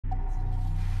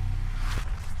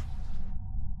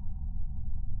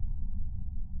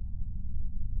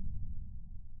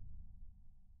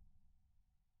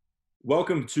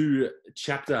Welcome to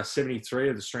chapter 73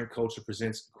 of the Strength Culture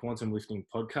Presents Quantum Lifting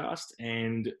podcast.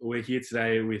 And we're here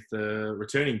today with a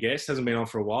returning guest, hasn't been on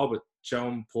for a while, but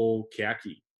John Paul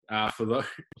Cauchi. What's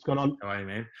going on? How are you,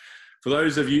 man? For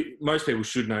those of you, most people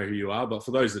should know who you are, but for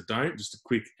those that don't, just a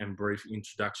quick and brief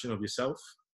introduction of yourself.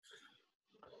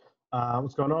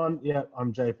 What's going on? Yeah,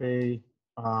 I'm JP,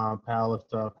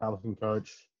 powerlifter, powerlifting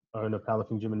coach, own a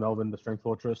powerlifting gym in Melbourne, the Strength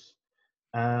Fortress.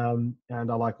 And I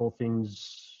like all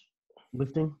things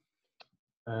lifting.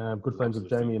 Good friends with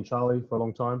Jamie and Charlie for a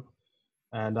long time.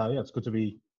 And it's good to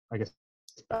be, I guess,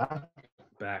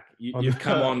 back. You've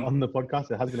come on the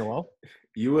podcast. It has been a while.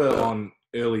 You were on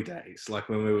early days, like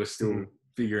when we were still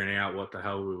figuring out what the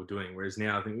hell we were doing. Whereas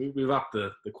now I think we've upped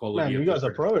the quality. Man, you guys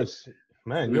are pros.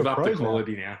 Man, we've upped the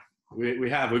quality now. We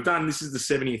have. We've done, this is the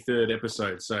 73rd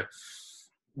episode. So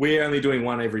we're only doing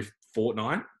one every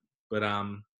fortnight. But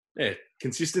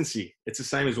consistency. It's the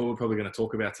same as what we're probably going to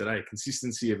talk about today.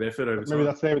 Consistency of effort over time. Maybe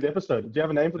that's the name of the episode. Do you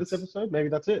have a name for this episode? Maybe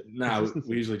that's it. No,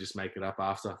 we usually just make it up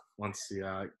after. Once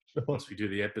we do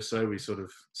the episode, we sort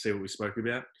of see what we spoke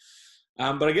about.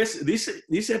 But I guess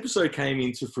this episode came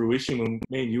into fruition when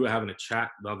me and you were having a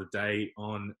chat the other day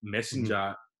on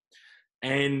Messenger.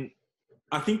 And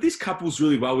I think this couples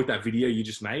really well with that video you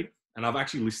just made. And I've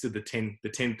actually listed the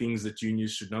 10 things that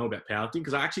juniors should know about powerlifting,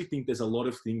 because I actually think there's a lot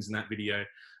of things in that video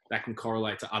that can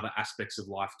correlate to other aspects of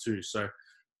life too. So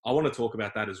I want to talk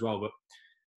about that as well. But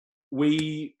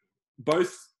we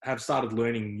both have started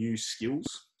learning new skills,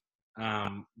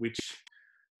 which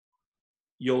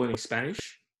you're learning Spanish.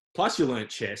 Plus you learn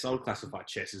chess. I would classify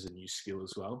chess as a new skill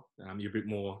as well. You're a bit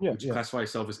more, would you classify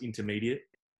yourself as intermediate?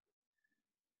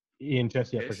 In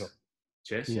chess, yeah, for sure.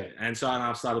 Chess, yeah. And so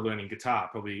I've started learning guitar,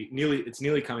 it's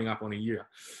nearly coming up on a year.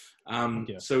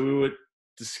 So we were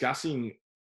discussing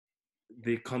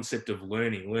the concept of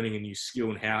learning a new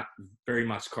skill and how it very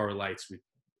much correlates with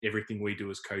everything we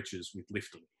do as coaches with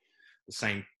lifting. The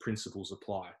same principles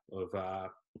apply of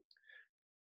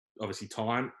obviously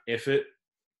time, effort,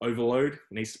 overload. It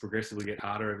needs to progressively get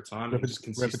harder over time. And just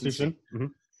consistency.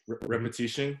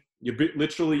 Repetition.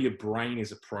 Literally your brain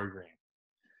is a program.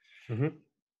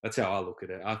 That's how I look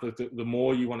at it. I think the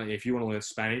more you want to, if you want to learn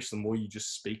Spanish, the more you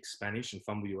just speak Spanish and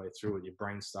fumble your way through it, your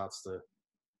brain starts to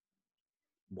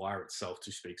wire itself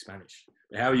to speak Spanish.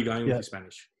 But how are you going with your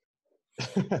Spanish?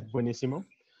 Buenísimo.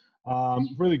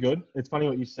 Really good. It's funny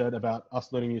what you said about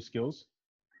us learning new skills,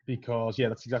 because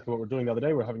that's exactly what we're doing the other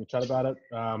day. We're having a chat about it.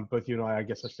 Both you and I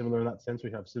guess, are similar in that sense.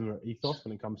 We have similar ethos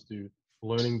when it comes to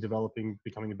learning, developing,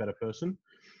 becoming a better person.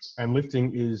 And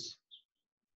lifting is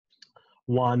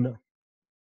one,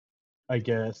 I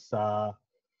guess,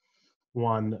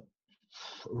 one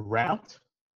route,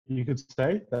 you could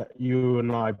say, that you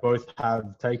and I both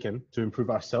have taken to improve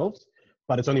ourselves,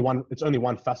 but it's only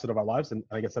one facet of our lives. And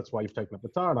I guess that's why you've taken up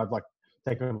guitar, and I've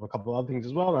taken up a couple of other things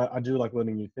as well. I do like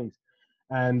learning new things.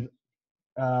 And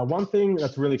one thing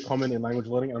that's really common in language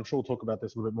learning, and I'm sure we'll talk about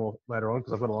this a little bit more later on,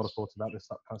 because I've got a lot of thoughts about this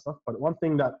kind of stuff, but one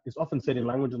thing that is often said in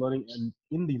language learning and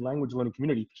in the language learning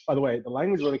community, by the way, the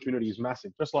language learning community is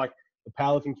massive. Just like the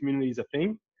powerlifting community is a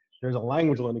thing, there's a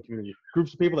language learning community.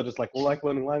 Groups of people that just like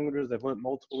learning languages, they've learned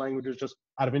multiple languages just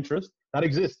out of interest. That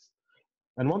exists.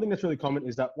 And one thing that's really common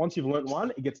is that once you've learned one,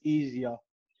 it gets easier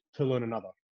to learn another,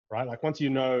 right? Like once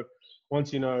you know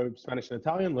Spanish and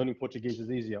Italian, learning Portuguese is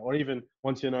easier. Or even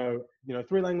once you know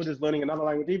 3 languages, learning another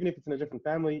language, even if it's in a different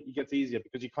family, it gets easier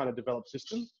because you kind of develop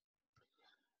systems.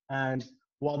 And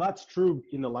while that's true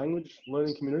in the language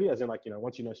learning community, as in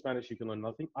once you know Spanish, you can learn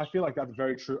another thing, I feel like that's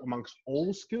very true amongst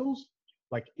all skills,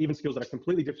 like even skills that are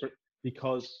completely different,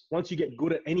 because once you get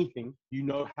good at anything, you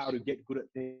know how to get good at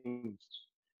things,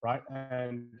 right?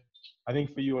 And I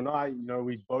think for you and I,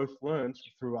 we both learned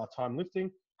through our time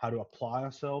lifting how to apply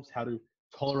ourselves, how to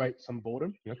tolerate some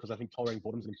boredom, because I think tolerating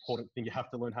boredom is an important thing you have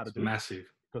to learn how to do. Massive.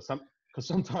 Because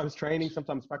sometimes training,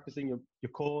 sometimes practicing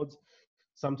your chords,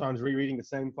 sometimes rereading the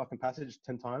same fucking passage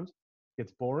 10 times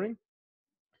gets boring.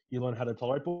 You learn how to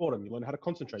tolerate boredom. You learn how to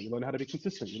concentrate. You learn how to be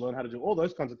consistent. You learn how to do all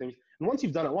those kinds of things. And once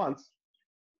you've done it once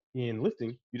in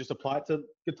lifting, you just apply it to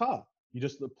guitar. You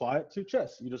just apply it to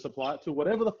chess. You just apply it to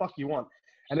whatever the fuck you want.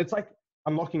 And it's like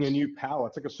unlocking a new power.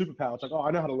 It's like a superpower. It's like,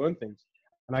 I know how to learn things.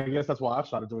 And I guess that's why I've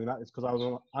started doing that. It's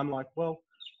because I'm like, I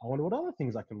wonder what other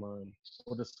things I can learn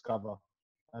or discover.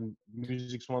 And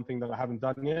music's one thing that I haven't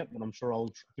done yet, but I'm sure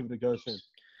I'll give it a go soon.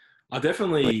 I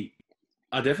definitely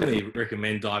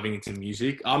recommend diving into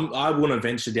music. I want to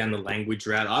venture down the language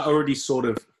route. I already sort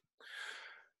of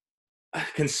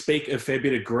can speak a fair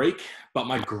bit of Greek, but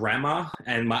my grammar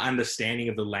and my understanding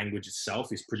of the language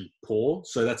itself is pretty poor.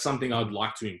 So that's something I'd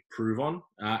like to improve on.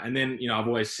 And then, I've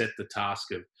always set the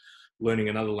task of learning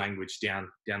another language down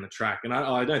the track. And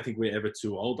I don't think we're ever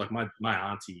too old. Like my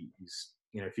auntie is,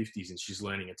 50s and she's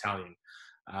learning Italian.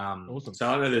 Awesome. So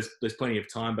I know there's plenty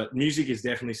of time, but music is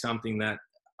definitely something that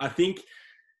I think,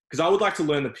 because I would like to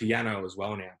learn the piano as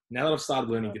well now. Now that I've started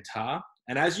learning guitar,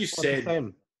 and as you said,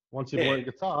 once you've learned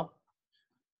guitar,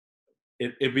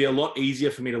 it'd be a lot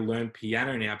easier for me to learn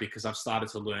piano now because I've started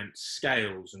to learn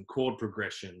scales and chord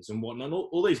progressions and whatnot,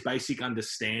 all these basic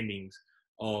understandings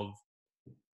of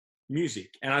music.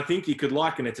 And I think you could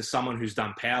liken it to someone who's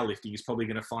done powerlifting is probably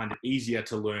going to find it easier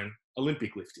to learn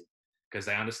Olympic lifting because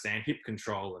they understand hip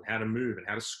control and how to move and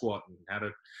how to squat and how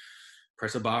to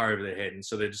press a bar over their head. And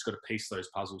so they've just got to piece those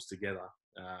puzzles together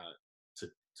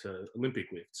to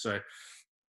Olympic lift. So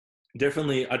I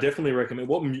definitely recommend.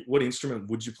 What instrument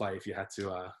would you play if you had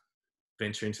to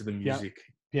venture into the music?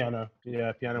 Piano.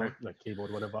 Yeah, piano, like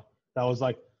keyboard, whatever. That was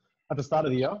like at the start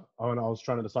of the year when I was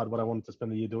trying to decide what I wanted to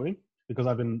spend the year doing, because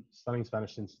I've been studying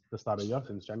Spanish since the start of the year,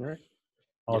 since January.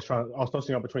 I was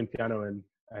tossing up between piano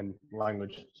and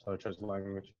language, so I chose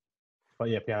language. But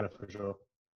yeah, piano for sure.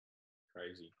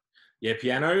 Crazy. Yeah,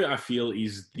 piano, I feel,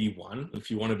 is the one.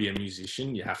 If you want to be a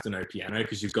musician, you have to know piano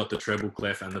because you've got the treble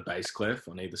clef and the bass clef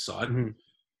on either side. Mm-hmm.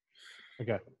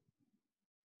 Okay.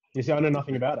 You see, I know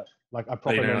nothing about it. Like, I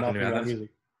probably know nothing about music.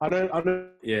 I know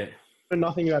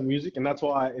nothing about music, and that's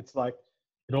why it's like,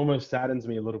 it almost saddens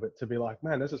me a little bit to be like,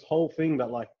 man, there's this whole thing that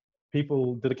like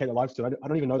people dedicate their lives to. I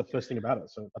don't even know the first thing about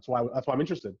it. So that's why I'm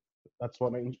interested. That's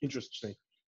what interests me.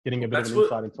 Getting a bit of an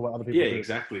insight into what other people do. Yeah,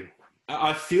 exactly.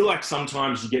 I feel like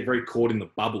sometimes you get very caught in the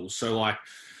bubble. So like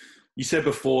you said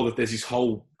before that there's this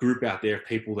whole group out there of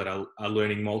people that are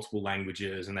learning multiple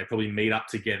languages and they probably meet up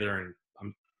together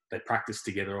and they practice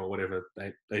together or whatever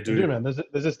they do. Yeah, man.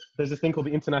 There's this thing called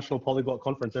the International Polyglot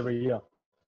Conference every year.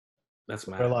 That's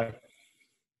mad. Where like,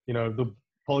 the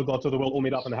polyglots of the world all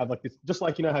meet up and they have like this, just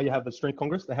like, how you have the Strength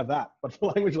Congress, they have that, but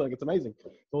for language, like it's amazing.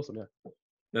 It's awesome. Yeah.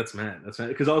 That's mad.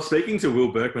 Because I was speaking to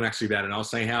Will Berkman actually about it, and I was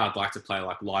saying how I'd like to play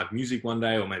like live music one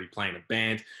day or maybe play in a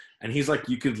band. And he's like,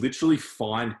 you could literally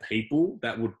find people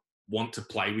that would want to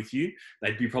play with you.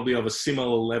 They'd be probably of a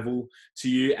similar level to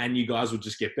you, and you guys would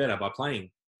just get better by playing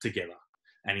together.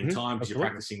 And in time, because you're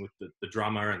practicing with the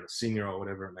drummer and the singer or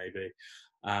whatever it may be.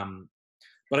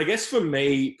 But I guess for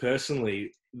me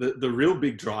personally, the real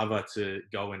big driver to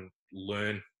go and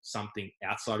learn something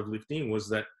outside of lifting was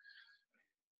that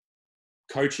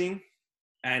coaching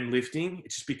and lifting,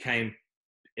 it just became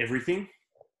everything.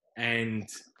 And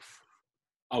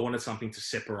I wanted something to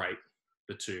separate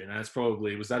the two. And that's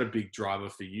probably, was that a big driver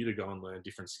for you to go and learn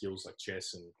different skills like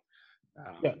chess and...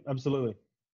 Yeah, absolutely.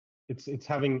 It's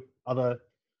having other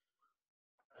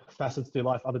facets to your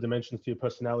life, other dimensions to your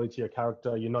personality, to your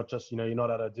character. You're not just, you're not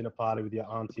at a dinner party with your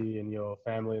auntie and your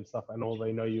family and stuff, and all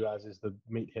they know you as is the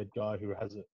meathead guy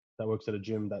that works at a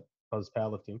gym that does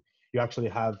powerlifting. You actually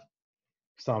have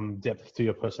some depth to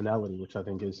your personality, which I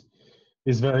think is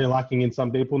very lacking in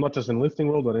some people, not just in lifting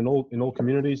world, but in all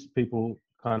communities. People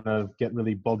kind of get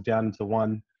really bogged down into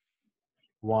one,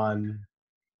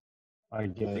 I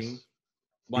guess,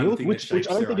 one thing which I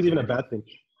don't think is even a bad thing.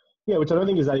 Yeah, which I don't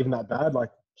think is even that bad. Like,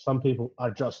 some people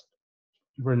are just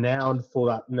renowned for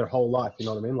that in their whole life. You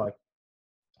know what I mean?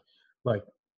 Like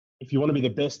if you want to be the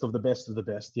best of the best of the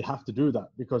best, you have to do that,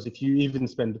 because if you even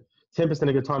spend 10%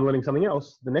 of your time learning something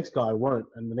else, the next guy won't,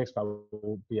 and the next guy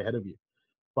will be ahead of you.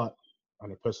 But I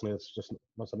mean, personally, it's just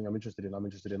not something I'm interested in. I'm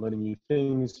interested in learning new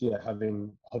things. Yeah,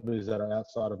 having hobbies that are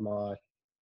outside of my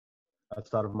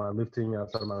lifting,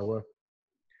 outside of my work.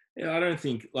 Yeah, I don't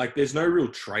think, like, there's no real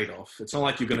trade-off. It's not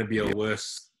like you're going to be a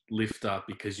worse lifter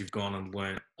because you've gone and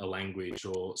learnt a language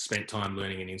or spent time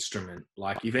learning an instrument.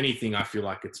 Like, if anything, I feel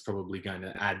like it's probably going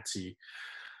to add to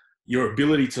your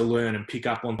ability to learn and pick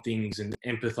up on things and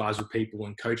empathize with people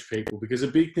and coach people. Because a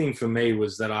big thing for me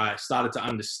was that I started to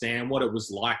understand what it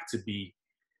was like to be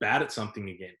bad at something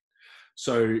again.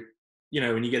 So,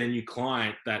 when you get a new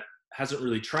client that hasn't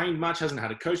really trained much, hasn't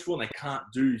had a coach for, and they can't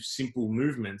do simple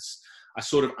movements, I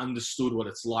sort of understood what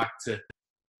it's like to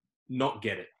not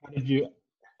get it.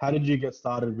 How did you get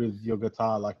started with your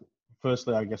guitar? Like,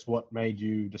 firstly, I guess, what made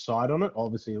you decide on it?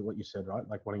 Obviously, what you said, right?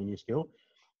 Like, wanting a new skill.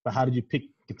 But how did you pick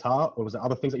guitar? Or was there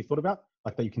other things that you thought about,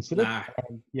 like, that you considered? Nah.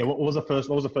 What was the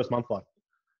first month like?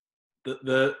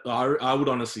 I would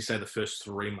honestly say the first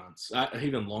 3 months,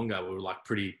 even longer, we were like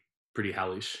pretty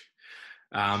hellish.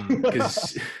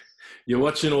 Because you're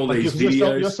watching all these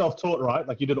videos. You're self-taught, right?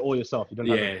 Like, you did it all yourself. You don't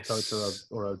have a coach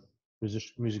or a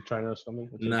music trainer or something?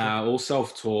 Nah, all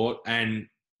self-taught. And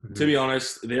to be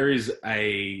honest, there is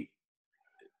a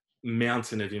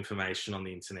mountain of information on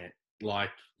the internet. Like,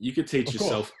 you could teach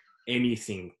yourself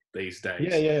anything these days.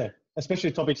 Yeah.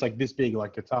 especially topics like this big,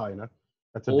 like guitar, you know,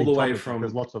 that's a all the big way topic.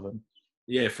 There's from lots of it.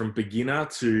 yeah, from beginner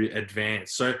to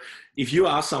advanced. So if you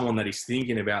are someone that is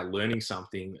thinking about learning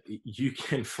something, you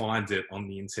can find it on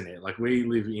the internet. Like we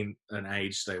live in an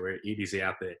age today where it is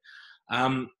out there.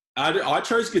 I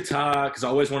chose guitar because I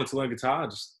always wanted to learn guitar. I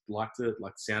just liked it,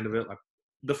 like the sound of it. Like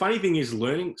the funny thing is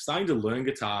starting to learn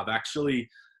guitar.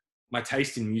 My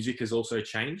taste in music has also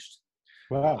changed.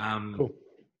 Wow, cool.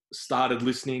 Started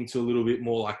listening to a little bit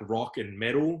more like rock and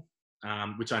metal,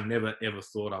 which I never ever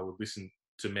thought I would listen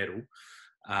to metal.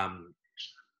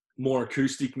 More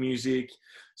acoustic music,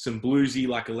 some bluesy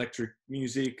like electric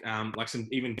music, like some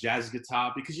even jazz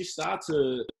guitar, because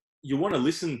you want to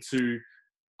listen to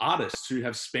artists who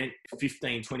have spent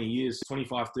 15, 20 years,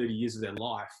 25, 30 years of their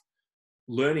life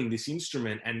learning this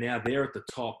instrument, and now they're at the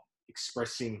top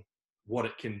expressing what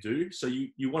it can do. So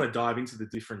you want to dive into the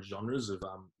different genres of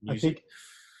music.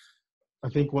 I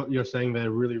think what you're saying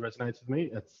there really resonates with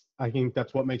me. I think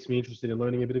that's what makes me interested in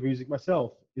learning a bit of music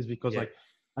myself, is because like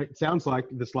it sounds like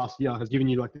this last year has given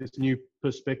you like this new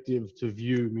perspective to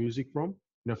view music from.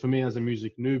 You know, for me as a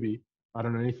music newbie, I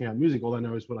don't know anything about music. All I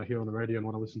know is what I hear on the radio and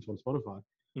what I listen to on Spotify.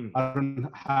 I don't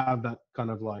have that kind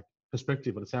of like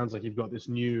perspective, but it sounds like you've got this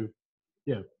new,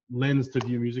 lens to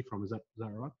view music from. Is that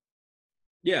right?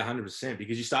 Yeah, 100%.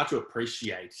 Because you start to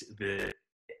appreciate the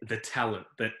talent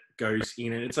that goes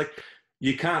in, and it's like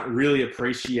you can't really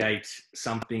appreciate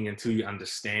something until you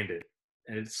understand it.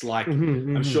 And it's like,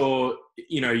 I'm sure,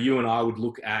 you know, you and I would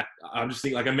look at, I'm just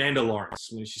thinking like Amanda Lawrence,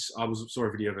 when I saw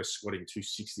a video of her squatting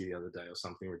 260 the other day or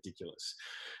something ridiculous.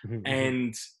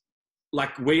 And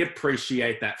like, we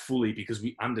appreciate that fully because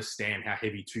we understand how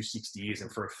heavy 260 is.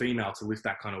 And for a female to lift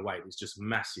that kind of weight is just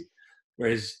massive.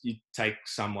 Whereas you take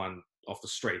someone off the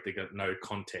street, they got no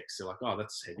context. They're like, oh,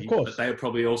 that's heavy. But they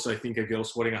probably also think a girl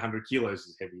squatting 100 kilos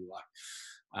is heavy.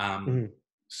 Like,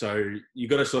 so you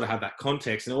got to sort of have that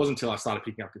context. And it wasn't until I started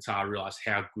picking up guitar I realized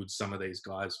how good some of these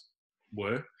guys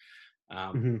were.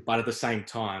 But at the same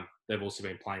time, they've also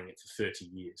been playing it for 30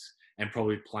 years and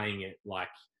probably playing it like,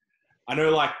 I know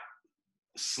like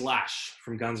Slash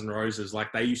from Guns N' Roses, like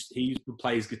he would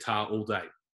play his guitar all day.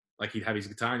 Like he'd have his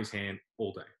guitar in his hand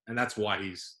all day. And that's why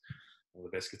he's one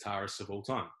of the best guitarists of all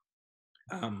time.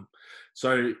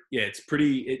 So yeah,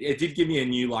 it did give me a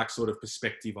new like sort of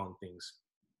perspective on things.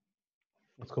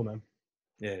 That's cool, man.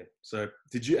 Yeah. So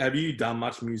have you done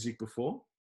much music before?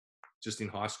 Just in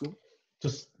high school?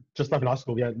 Just like in high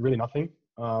school, yeah, really nothing.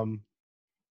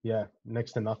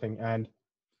 Next to nothing. And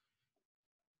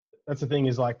that's the thing,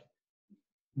 is like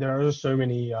there are so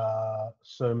many I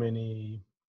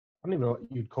don't even know what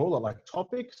you'd call it, like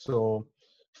topics or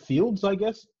fields, I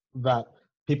guess, that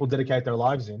people dedicate their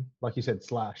lives in, like you said,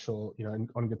 Slash, or, you know,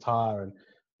 on guitar, and,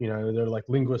 you know, there are like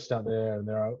linguists out there, and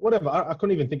there are whatever. I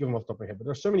couldn't even think of them off the top of my head, but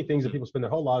there are so many things that people spend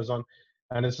their whole lives on,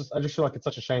 and I just feel like it's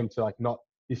such a shame to like not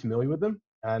be familiar with them.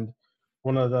 And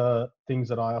one of the things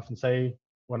that I often say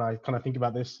when I kind of think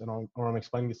about this or I'm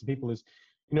explaining this to people is,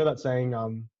 you know, that saying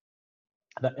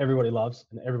that everybody loves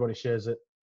and everybody shares it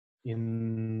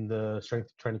in the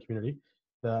strength training community.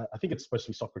 I think it's supposed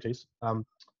to be Socrates.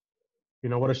 You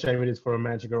know, what a shame it is for a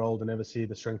man to grow old and never see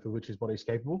the strength of which his body is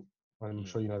capable. I'm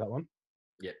sure you know that one.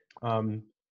 Yeah. You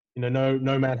know,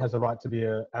 no man has a right to be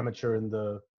an amateur in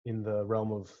the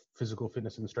realm of physical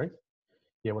fitness and strength.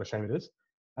 Yeah, what a shame it is.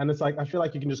 And it's like, I feel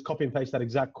like you can just copy and paste that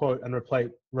exact quote and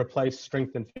replace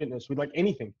strength and fitness with like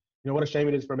anything. You know, what a shame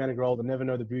it is for a man to grow old and never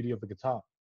know the beauty of the guitar.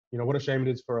 You know, what a shame it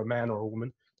is for a man or a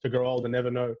woman to grow old and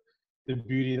never know the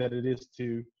beauty that it is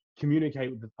to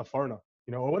communicate with a foreigner,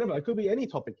 you know, or whatever. It could be any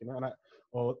topic, you know,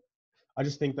 I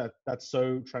just think that that's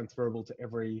so transferable to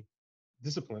every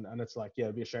discipline. And it's like, yeah,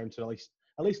 it'd be a shame to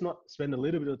at least not spend a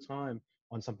little bit of time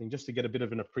on something just to get a bit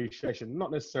of an appreciation.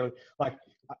 Not necessarily like,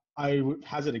 I would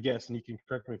hazard a guess, and you can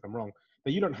correct me if I'm wrong,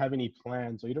 that you don't have any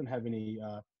plans or you don't have any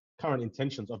current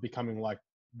intentions of becoming like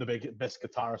the best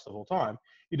guitarist of all time.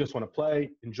 You just want to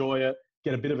play, enjoy it,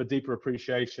 get a bit of a deeper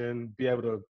appreciation, be able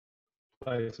to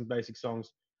play some basic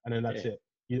songs, and then that's it.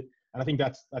 And I think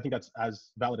that's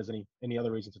as valid as any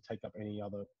other reason to take up any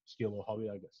other skill or hobby,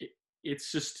 I guess.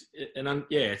 It's just,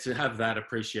 to have that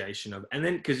appreciation of, and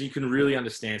then because you can really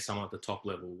understand someone at the top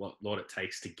level, what it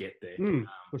takes to get there.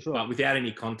 For sure. But without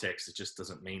any context, it just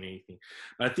doesn't mean anything.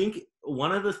 But I think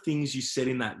one of the things you said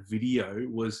in that video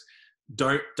was,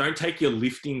 don't take your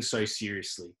lifting so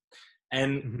seriously.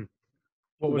 And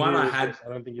one I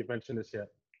don't think you've mentioned this yet.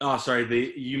 Oh,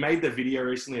 sorry. You made the video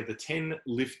recently of the 10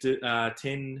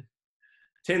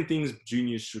 things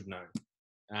juniors should know,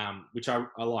 which I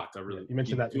liked. I really. You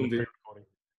mentioned that in the pre-recording.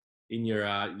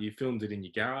 You filmed it in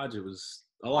your garage.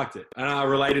 I liked it, and I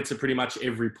related to pretty much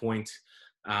every point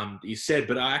that you said,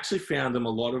 but I actually found them, a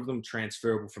lot of them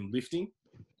transferable from lifting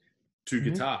to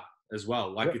guitar as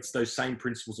well. Like it's those same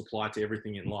principles apply to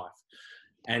everything in life.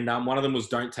 And one of them was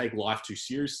don't take life too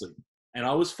seriously. And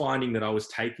I was finding that I was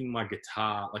taking my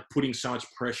guitar, like putting so much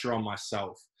pressure on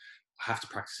myself. I have to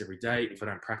practice every day. If I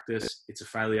don't practice, it's a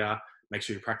failure. Make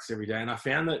sure you practice every day. And I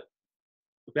found that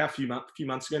about a few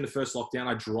months ago in the first lockdown,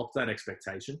 I dropped that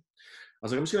expectation. I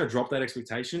was like, I'm just going to drop that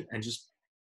expectation and just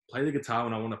play the guitar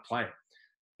when I want to play it.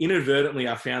 Inadvertently,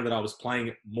 I found that I was playing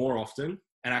it more often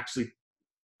and actually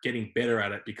getting better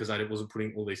at it because I wasn't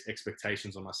putting all these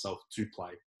expectations on myself to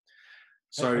play.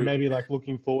 So and maybe like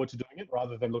looking forward to doing it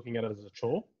rather than looking at it as a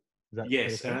chore.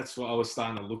 Yes, and that's what I was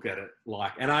starting to look at it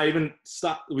like. And I even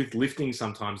start with lifting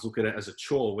sometimes, look at it as a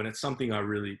chore when it's something I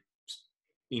really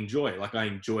enjoy. Like I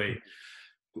enjoy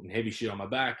putting heavy shit on my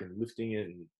back and lifting it,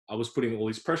 and I was putting all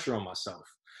this pressure on myself.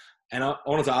 And I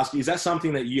wanted to ask you, is that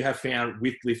something that you have found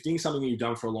with lifting, something that you've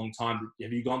done for a long time?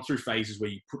 Have you gone through phases where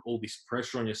you put all this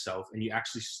pressure on yourself and you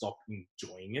actually stop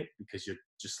enjoying it because you're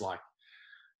just like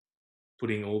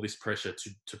putting all this pressure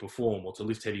to perform or to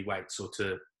lift heavy weights or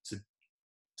to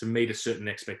meet a certain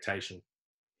expectation?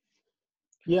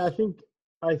 Yeah, I think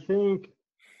I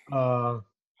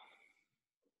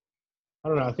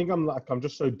don't know. I think I'm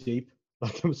just so deep,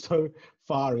 like I'm so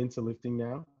far into lifting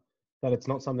now that it's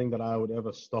not something that I would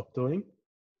ever stop doing.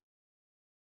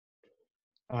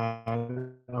 Like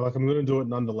I'm going to do it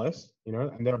nonetheless, you know.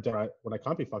 And there are days when I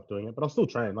can't be fucked doing it, but I'll still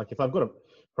train. Like if I've got a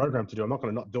program to do, I'm not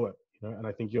going to not do it, you know. And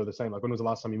I think you're the same. Like when was the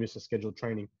last time you missed a scheduled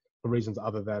training for reasons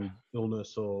other than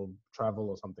illness or travel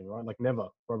or something, right? Like never,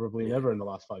 probably never in the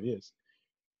last 5 years.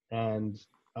 And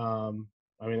I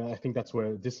mean, I think that's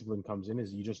where discipline comes in,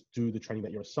 is you just do the training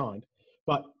that you're assigned.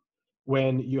 But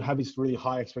when you have this really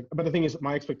high but the thing is,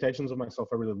 my expectations of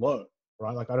myself are really low,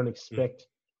 right? Like I don't expect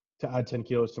to add 10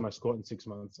 kilos to my squat in 6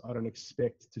 months. I don't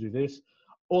expect to do this.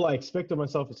 All I expect of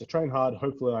myself is to train hard.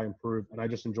 Hopefully I improve, and I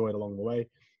just enjoy it along the way.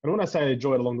 And when I say I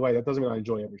enjoy it along the way, that doesn't mean I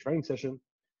enjoy every training session.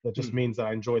 That just means that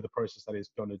I enjoy the process that is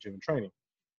going to gym and training.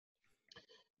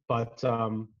 But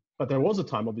there was a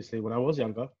time, obviously, when I was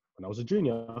younger, when I was a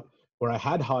junior, where I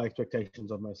had high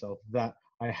expectations of myself, that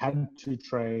I had to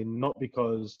train not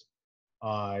because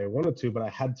I wanted to, but I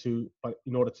had to, but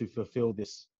in order to fulfill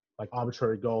this like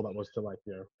arbitrary goal that was to, like,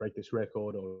 you know, break this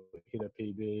record or hit a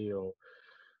PB or,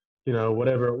 you know,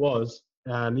 whatever it was.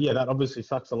 And yeah, that obviously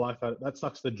sucks the life out of it. That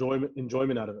sucks the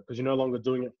enjoyment out of it, because you're no longer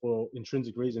doing it for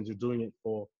intrinsic reasons. You're doing it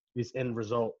for this end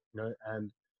result, you know.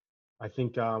 And I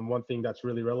think one thing that's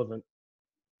really relevant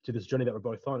to this journey that we're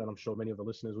both on, and I'm sure many of the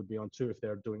listeners would be on too if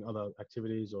they're doing other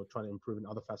activities or trying to improve in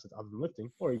other facets other than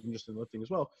lifting, or even just in lifting as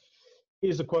well,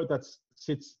 is a quote that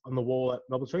sits on the wall at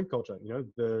Melbourne Strength Culture. You know,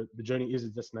 the journey is a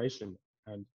destination.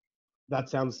 And that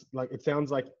sounds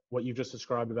like what you've just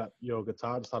described about your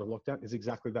guitar at the start of lockdown is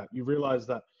exactly that. You realize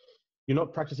that you're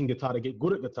not practicing guitar to get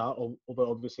good at guitar, although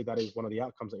obviously that is one of the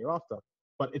outcomes that you're after.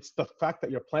 But it's the fact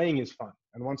that you're playing is fun.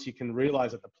 And once you can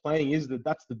realize that the playing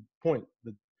that's the point.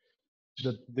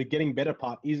 The getting better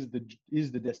part is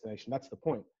the destination. That's the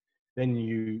point. Then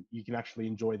you can actually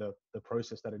enjoy the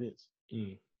process that it is.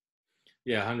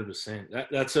 Yeah, 100%.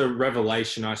 That's a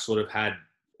revelation I sort of had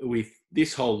with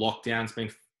this whole lockdown. It's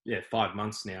been 5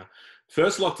 months now.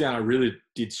 First lockdown, I really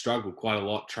did struggle quite a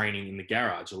lot training in the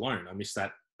garage alone. I missed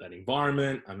that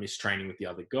environment. I missed training with the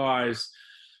other guys.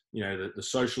 You know, the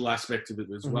social aspect of it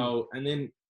as well. And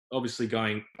then obviously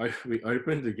we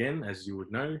opened again, as you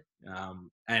would know,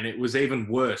 and it was even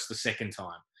worse the second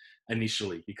time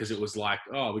initially, because it was like,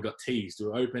 oh, we got teased. We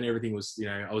were open, everything was, you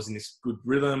know, I was in this good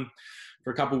rhythm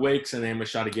for a couple of weeks, and then we're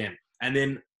shut again. And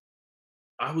then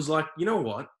I was like, you know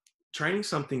what? Training's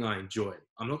something I enjoy.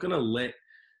 I'm not going to let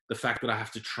the fact that I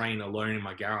have to train alone in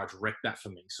my garage wreck that for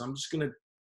me. So I'm just going to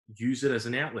use it as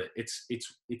an outlet. It's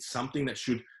something that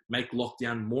should make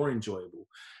lockdown more enjoyable.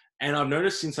 And I've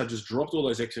noticed since I just dropped all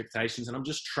those expectations and I'm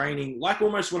just training, like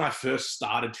almost when I first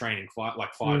started training 5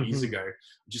 years ago,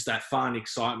 just that fun,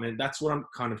 excitement. That's what I'm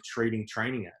kind of treating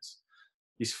training as,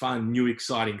 this fun, new,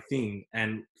 exciting thing,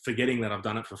 and forgetting that I've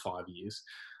done it for 5 years.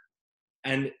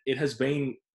 And it has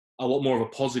been a lot more of a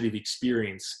positive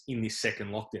experience in this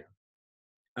second lockdown.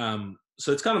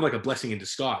 So it's kind of like a blessing in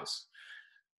disguise.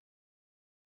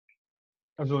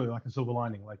 Absolutely, like a silver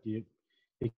lining. Like it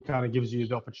kind of gives you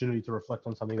the opportunity to reflect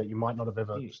on something that you might not have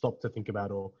ever stopped to think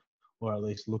about, or at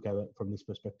least look at it from this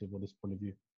perspective or this point of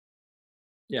view.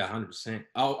 Yeah, 100%.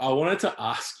 I wanted to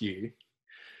ask you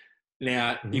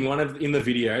now, in the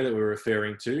video that we're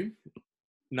referring to,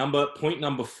 point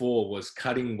number 4 was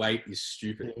cutting weight is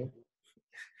stupid. Yeah.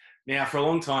 Now, for a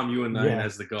long time, you were known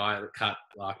as the guy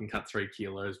that can cut 3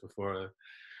 kilos before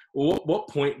Well, what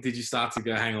point did you start to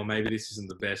go, hang on, maybe this isn't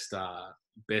the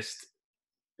best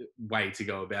way to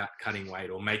go about cutting weight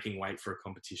or making weight for a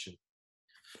competition?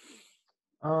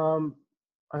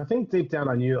 I think deep down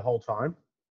I knew the whole time,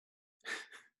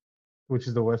 which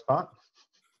is the worst part.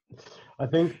 I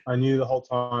think I knew the whole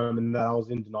time and that I was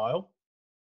in denial.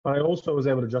 But I also was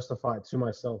able to justify it to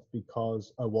myself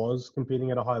because I was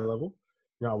competing at a high level.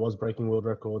 You know, I was breaking world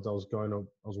records. I was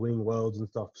winning worlds and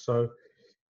stuff. So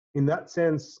in that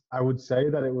sense, I would say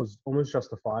that it was almost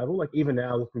justifiable. Like even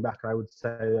now looking back, I would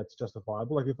say that's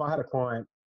justifiable. Like if I had a client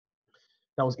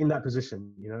that was in that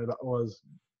position, you know, that was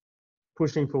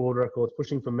pushing for world records,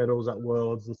 pushing for medals at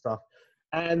worlds and stuff,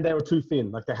 and they were too thin,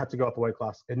 like they had to go up a weight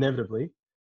class inevitably,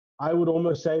 I would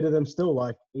almost say to them still,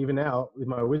 like even now with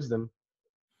my wisdom,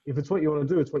 if it's what you want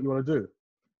to do, it's what you want to do.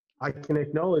 I can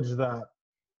acknowledge that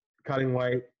cutting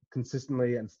weight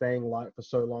consistently and staying light for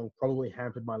so long probably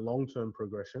hampered my long-term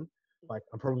progression. Like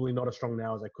I'm probably not as strong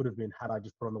now as I could have been had I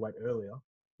just put on the weight earlier,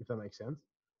 if that makes sense.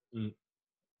 Mm.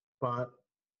 But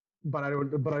I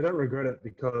don't regret it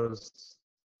because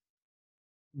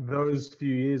those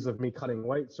few years of me cutting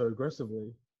weight so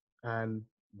aggressively and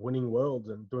winning worlds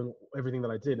and doing everything that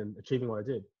I did and achieving what I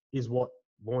did is what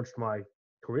launched my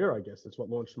career, I guess. It's what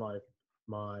launched my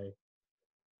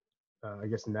I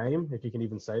guess name, if you can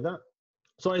even say that.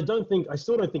 So I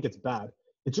still don't think it's bad.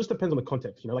 It just depends on the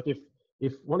context. You know, like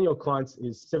if one of your clients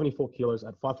is 74 kilos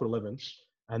at 5'11"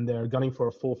 and they're gunning for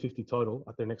a 450 total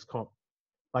at their next comp,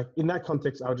 like in that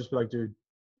context, I would just be like, dude,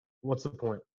 what's the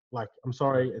point? Like, I'm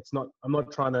sorry, I'm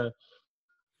not trying to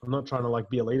like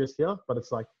be elitist here, but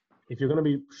it's like, if you're going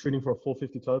to be shooting for a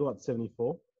 450 total at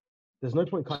 74, there's no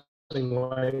point cutting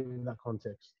weight in that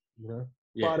context, you know?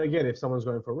 Yeah. But again, if someone's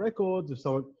going for records,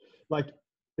 like,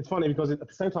 it's funny because at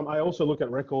the same time, I also look at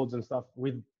records and stuff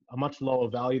with a much lower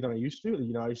value than I used to.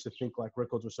 You know, I used to think like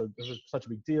records were such a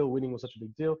big deal, winning was such a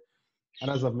big deal.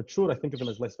 And as I've matured, I think of them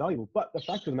as less valuable. But the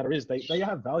fact of the matter is they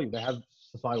have value. They have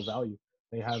societal value.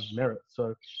 They have merit.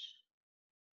 So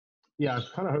yeah, I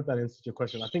kind of hope that answers your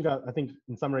question. I think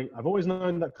in summary, I've always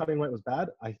known that cutting weight was bad.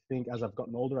 I think as I've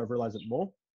gotten older, I've realized it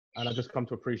more. And I've just come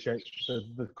to appreciate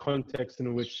the context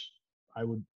in which I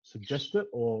would suggest it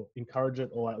or encourage it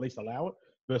or at least allow it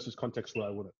versus context where I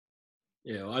wouldn't.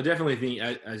 Yeah, well, I definitely think,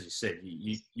 as you said,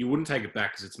 you wouldn't take it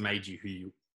back because it's made you who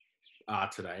you are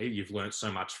today. You've learned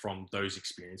so much from those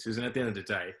experiences. And at the end of the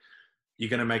day, you're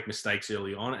going to make mistakes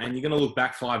early on and you're going to look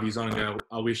back 5 years on and go,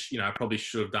 I wish, I probably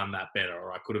should have done that better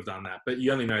or I could have done that. But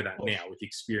you only know that now with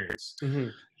experience. Mm-hmm.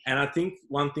 And I think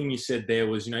one thing you said there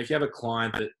was, if you have a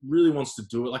client that really wants to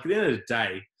do it, like at the end of the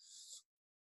day,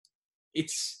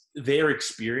 it's their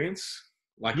experience.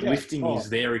 Like lifting is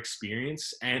their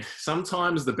experience. And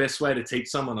sometimes the best way to teach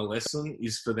someone a lesson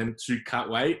is for them to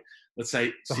cut weight. Let's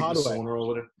say sit in the sauna or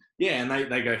whatever. Yeah, and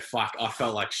they go, fuck, I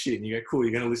felt like shit. And you go, cool,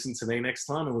 you're going to listen to me next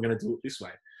time and we're going to do it this way.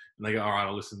 And they go, all right,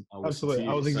 I'll listen Absolutely. to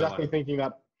you. I was exactly thinking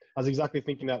that.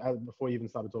 Before you even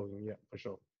started talking. Yeah, for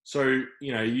sure. So,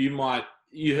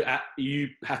 you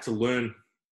had to learn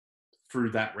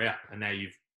through that route. And now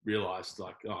you've realized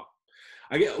like, I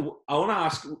want to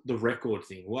ask the record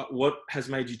thing. What has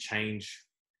made you change?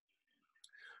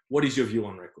 What is your view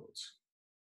on records?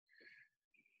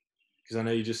 Because I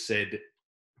know you just said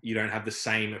you don't have the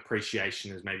same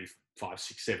appreciation as maybe 5,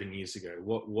 6, 7 years ago.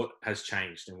 What has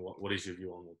changed and what is your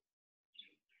view on them?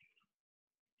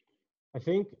 I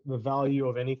think the value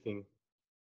of anything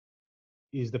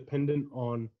is dependent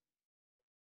on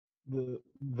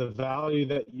the value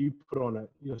that you put on it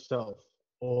yourself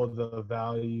or the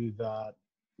value that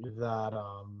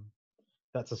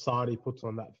society puts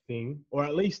on that thing, or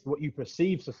at least what you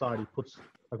perceive society puts,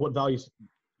 like what values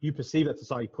you perceive that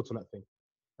society puts on that thing.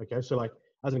 Okay, so like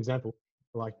as an example,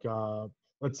 like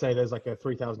let's say there's like a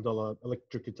 $3,000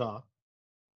 electric guitar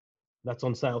that's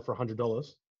on sale for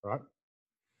 $100, right?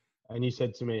 And you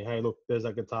said to me, hey, look, there's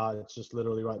that guitar. It's just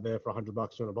literally right there for $100. You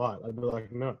want to buy it? I'd be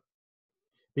like, no.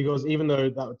 Because even though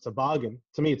that's a bargain,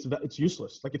 to me, it's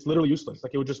useless. Like, it's literally useless.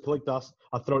 Like, it would just collect dust.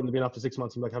 I'd throw it in the bin after 6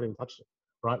 months and like, haven't even touched it,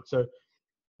 right? So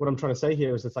what I'm trying to say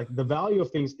here is it's like the value of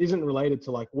things isn't related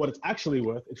to like what it's actually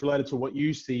worth. It's related to what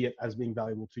you see it as being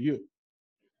valuable to you.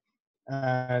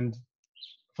 And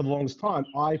for the longest time,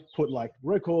 I put like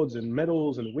records and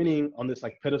medals and winning on this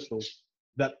like pedestal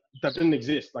that didn't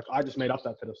exist. Like, I just made up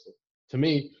that pedestal. To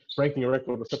me, breaking a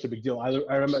record was such a big deal. I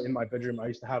remember in my bedroom, I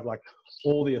used to have like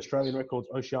all the Australian records,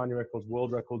 Oceania records,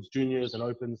 world records, juniors and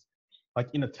opens, like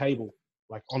in a table,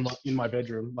 like in my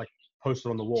bedroom, like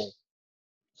posted on the wall.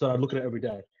 So I'd look at it every day.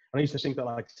 And I used to think that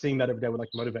like seeing that every day would like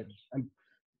motivate me. And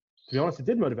to be honest, it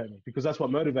did motivate me because that's what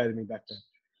motivated me back then.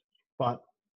 But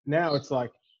now it's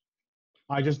like,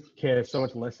 I just care so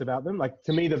much less about them. Like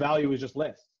to me, the value is just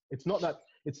less. It's not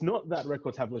that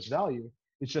records have less value.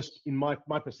 It's just in my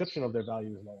perception of their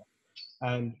value is lower.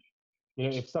 And you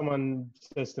know, if someone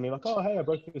says to me like, "Oh, hey, I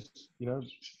broke this, you know,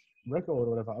 record or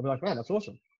whatever," I'll be like, "Man, that's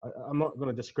awesome." I'm not going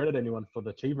to discredit anyone for the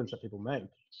achievements that people make.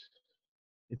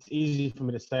 It's easy for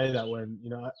me to say that when, you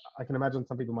know, I can imagine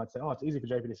some people might say, "Oh, it's easy for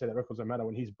JP to say that records don't matter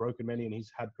when he's broken many and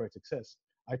he's had great success."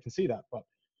 I can see that, but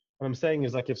what I'm saying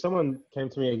is like if someone came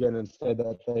to me again and said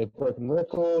that they've broken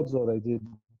records or they did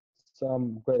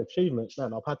some great achievement,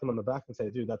 man, I'll pat them on the back and say,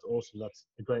 "Dude, that's awesome. That's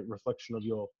a great reflection of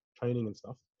your training and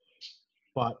stuff."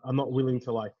 But I'm not willing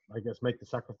to like, I guess, make the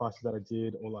sacrifices that I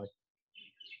did or like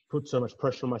put so much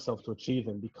pressure on myself to achieve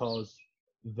them because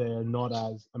they're not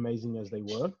as amazing as they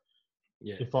were.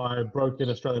 Yeah. If I broke an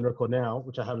Australian record now,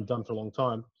 which I haven't done for a long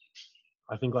time,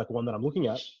 I think like one that I'm looking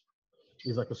at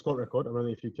is like a squat record. I'm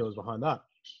only a few kilos behind that.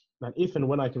 And if and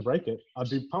when I can break it, I'd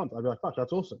be pumped. I'd be like, fuck,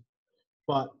 that's awesome.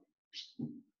 But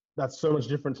that's so much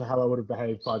different to how I would have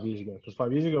behaved 5 years ago. Because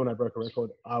 5 years ago when I broke a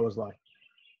record, I was like,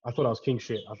 I thought I was king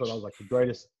shit. I thought I was like the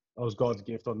greatest. I was God's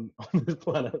gift on this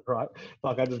planet, right?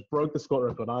 Like I just broke the squat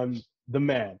record. I'm the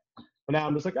man. But now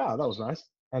I'm just like, that was nice.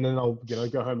 And then I'll, you know,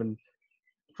 go home and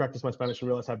practice my Spanish and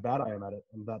realize how bad I am at it,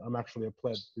 and that I'm actually a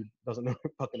pleb who doesn't know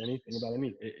fucking anything about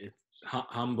anything. It's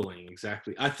humbling,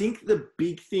 exactly. I think the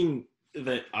big thing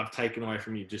that I've taken away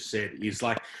from you just said is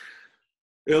like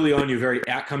early on you're very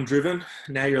outcome driven.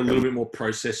 Now you're a little bit more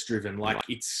process driven. Like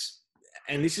it's,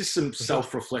 and this is some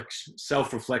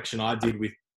self-reflection I did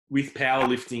with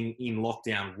powerlifting in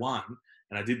lockdown 1,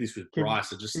 and I did this with Bryce.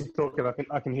 Keep talking.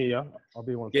 I can hear you. I'll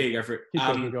be one. Yeah, go for it. Keep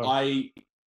talking, go on.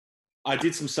 I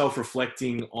did some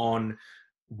self-reflecting on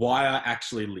why I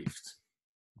actually lift.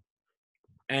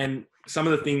 And some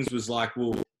of the things was like,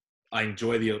 well, I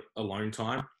enjoy the alone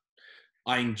time.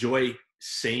 I enjoy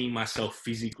seeing myself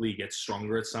physically get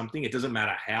stronger at something. It doesn't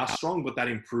matter how strong, but that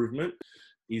improvement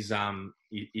is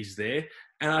there.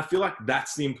 And I feel like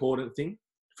that's the important thing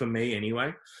for me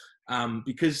anyway.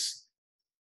 Because,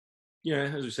 you know,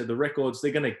 as we said, the records,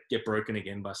 they're going to get broken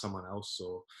again by someone else,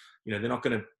 or, you know, they're not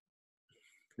going to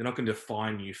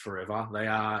define you forever.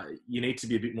 You need to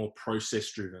be a bit more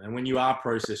process driven. And when you are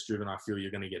process driven, I feel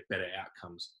you're going to get better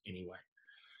outcomes anyway.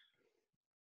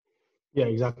 Yeah,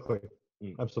 exactly.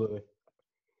 Absolutely.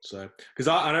 So, because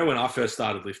I know when I first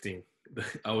started lifting,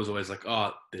 I was always like,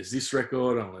 oh, there's this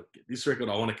record. I want to get this record.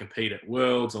 I want to compete at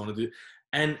Worlds. I want to do.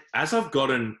 And as I've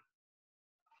gotten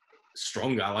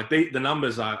stronger, like the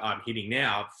numbers I'm hitting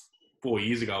now, 4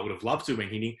 years ago, I would have loved to have been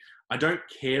hitting. I don't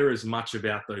care as much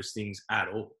about those things at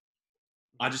all.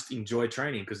 I just enjoy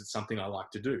training because it's something I like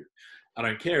to do. I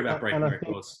don't care about breaking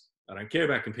records. I don't care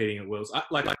about competing at Worlds.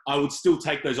 I would still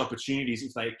take those opportunities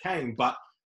if they came, but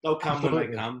they'll come when they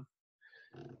come.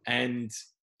 And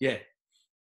yeah.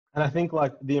 And I think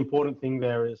like the important thing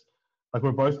there is like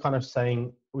we're both kind of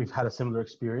saying we've had a similar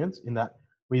experience in that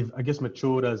we've, I guess,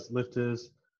 matured as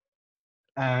lifters.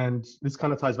 And this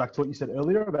kind of ties back to what you said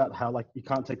earlier about how like you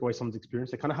can't take away someone's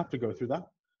experience. They kind of have to go through that.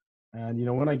 And, you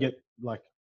know, when I get like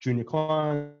junior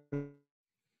clients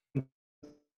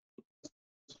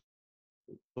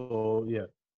or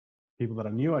people that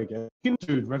are new, I guess,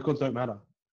 dude, records don't matter.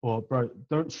 Or bro,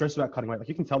 don't stress about cutting weight. Like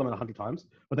you can tell them 100 times,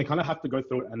 but they kind of have to go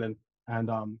through it and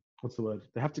what's the word?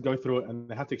 They have to go through it and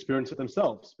they have to experience it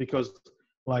themselves because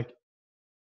like,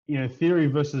 you know, theory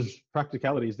versus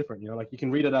practicality is different. You know, like you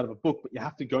can read it out of a book, but you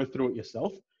have to go through it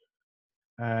yourself.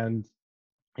 And,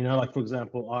 you know, like for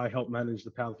example, I help manage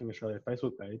the Powerlifting Australia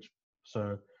Facebook page.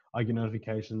 So I get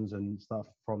notifications and stuff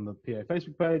from the PA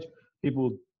Facebook page,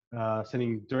 people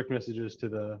sending direct messages to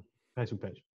the Facebook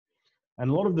page. And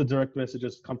a lot of the direct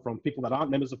messages come from people that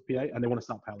aren't members of PA and they want to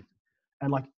start powerlifting.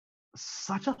 And like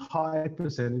such a high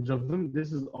percentage of them,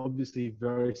 this is obviously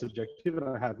very subjective and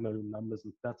I have no numbers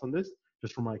and stats on this,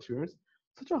 just from my experience.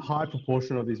 Such a high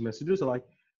proportion of these messages are like,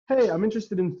 hey, I'm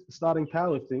interested in starting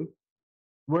powerlifting.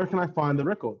 Where can I find the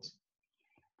records?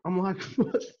 I'm like,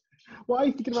 why are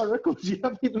you thinking about records? You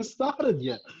haven't even started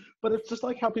yet. But it's just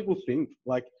like how people think.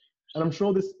 Like, and I'm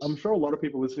sure a lot of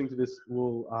people listening to this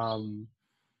will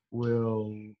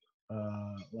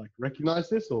like recognize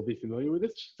this or be familiar with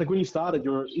this. It's like when you started,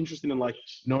 you're interested in like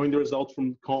knowing the results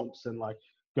from comps and like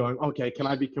going, okay, can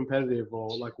I be competitive?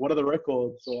 Or like, what are the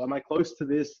records? Or am I close to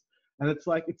this? And it's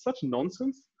like, it's such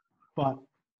nonsense, but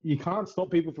you can't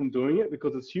stop people from doing it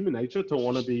because it's human nature to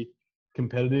want to be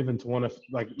competitive and to want to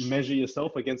like measure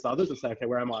yourself against others and say, okay,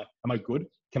 where am I? Am I good?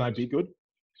 Can I be good?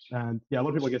 And yeah, a lot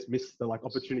of people, I guess, miss the like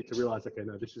opportunity to realize, okay,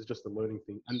 no, this is just a learning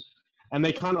thing. And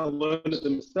they kind of learn it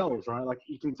themselves, right? Like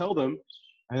you can tell them,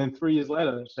 and then 3 years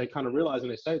later, they kind of realize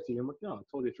and they say it to you. I'm like, no, I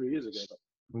told you 3 years ago, but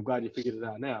I'm glad you figured it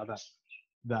out now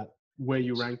that where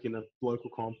you rank in a local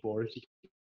comp, or if you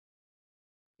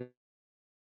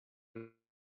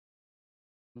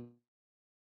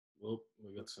Well,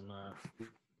 we got some.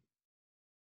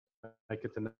 make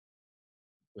it to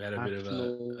We had a bit of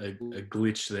national. a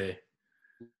glitch there.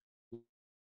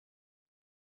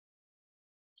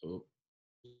 Oh,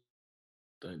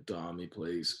 don't die on me,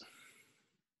 please.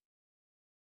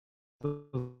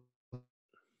 Doesn't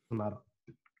matter.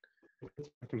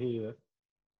 I can hear you there.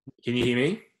 Can you hear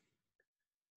me?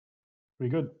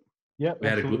 Pretty good. Yeah,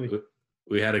 absolutely.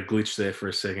 We had a glitch there for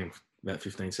a second, about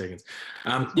 15 seconds.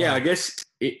 That's Yeah, fine. I guess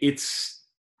it is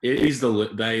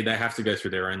they have to go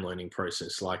through their own learning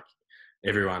process, like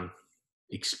everyone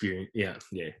experience.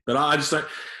 Yeah. But I just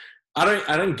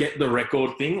I don't get the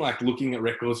record thing. Like looking at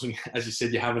records, when, as you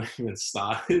said, you haven't even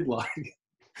started. Like,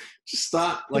 just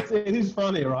start. Like, it is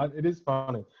funny, right? It is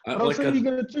funny. But I'm sure you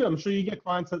get it too. I'm sure you get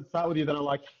clients that start with you that are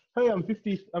like, "Hey, I'm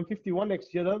 51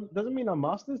 next year. That doesn't mean I'm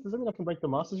masters. Doesn't mean I can break the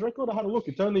masters record. I had a look.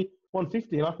 It's only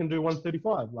 150, and I can do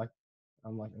 135." Like,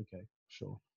 I'm like, okay,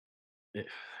 sure. Yeah,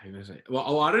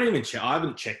 well, I don't even check. I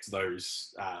haven't checked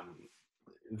those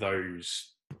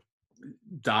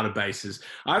databases.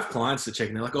 I have clients that check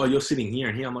and they're like, "Oh, you're sitting here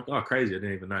and here." I'm like, "Oh, crazy! I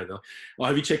didn't even know." They're like, "Well,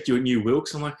 have you checked your new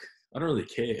Wilks?" I'm like, "I don't really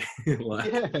care."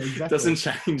 Like, yeah, exactly.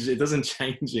 It doesn't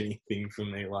change anything for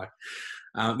me. Like,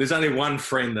 there's only one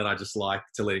friend that I just like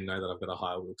to let him know that I've got a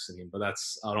higher Wilks than him, but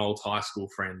that's an old high school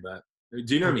friend. That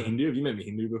do you know Mahindu? Have you met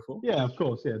Mahindu before? Yeah, of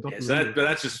course. Yeah, yeah, so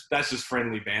that's just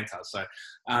friendly banter. So,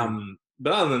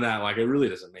 but other than that, like, it really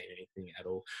doesn't mean anything at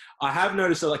all. I have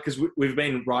noticed that, like, because we've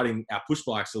been riding our push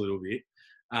bikes a little bit,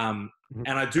 and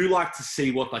I do like to see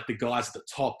what, like, the guys at the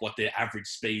top, what their average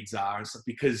speeds are and stuff,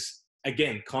 because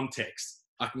again, context.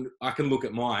 I can look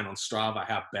at mine on Strava,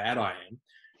 how bad I am,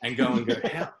 and go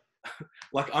how,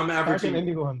 like, I'm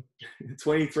averaging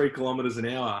 23 kilometers an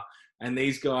hour, and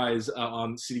these guys are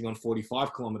sitting on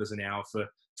 45 kilometers an hour for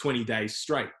 20 days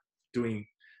straight, doing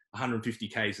 150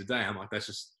 Ks a day. I'm like, that's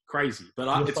just crazy.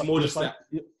 But it's more just that.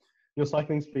 Your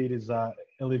cycling speed is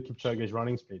Eliud Kipchoge's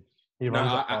running speed. He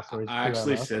runs that faster. I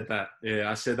actually said that. Yeah,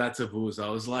 I said that to Bulls. I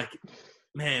was like,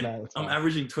 man, I'm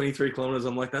averaging 23 kilometers.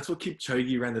 I'm like, that's what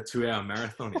Kipchoge ran the 2-hour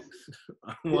marathon in.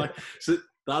 I'm like, so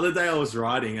the other day I was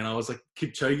riding and I was like,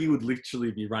 Kipchoge would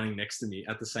literally be running next to me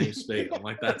at the same speed. I'm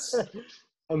like, that's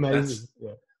amazing.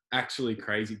 That's actually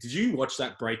crazy. Did you watch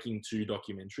that Breaking 2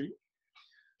 documentary?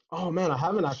 Oh man, I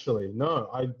haven't actually. No,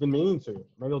 I've been meaning to.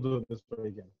 Maybe I'll do it this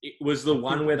weekend. It was the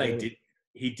one where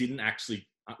he didn't actually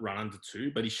run under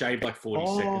 2, but he shaved like 40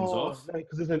 seconds off.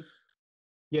 Because this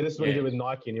is what he did with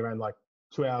Nike, and he ran like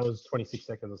 2 hours, 26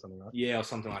 seconds or something, right? Yeah, or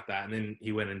something like that. And then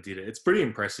he went and did it. It's pretty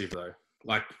impressive though.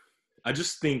 Like, I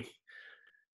just think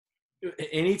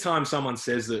anytime someone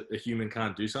says that a human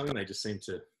can't do something, they just seem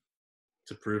to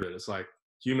prove it. It's like,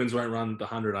 humans won't run the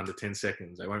 100 under 10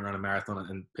 seconds. They won't run a marathon,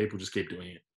 and people just keep doing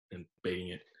it and beating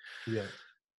it. Yeah.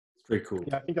 It's pretty cool.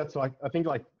 Yeah, I think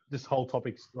this whole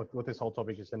topic's, like, what this whole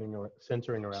topic is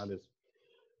centering around is,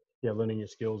 learning your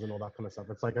skills and all that kind of stuff.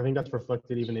 It's like, I think that's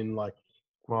reflected even in like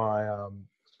my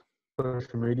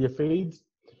social media feeds,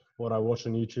 what I watch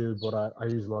on YouTube, what I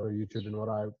use a lot of YouTube, and what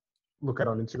I look at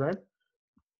on Instagram.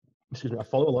 Excuse me. I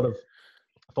follow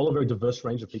a very diverse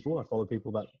range of people. I follow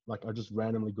people that, like, are just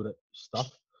randomly good at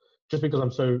stuff, just because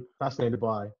I'm so fascinated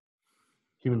by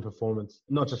human performance,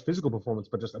 not just physical performance,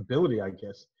 but just ability, I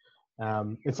guess.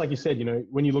 It's like you said,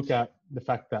 when you look at the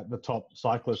fact that the top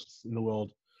cyclists in the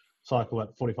world cycle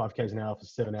at 45 Ks an hour for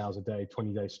 7 hours a day,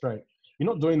 20 days straight, you're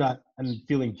not doing that and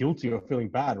feeling guilty or feeling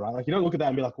bad, right? Like, you don't look at that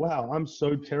and be like, wow, I'm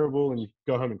so terrible, and you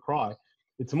go home and cry.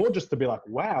 It's more just to be like,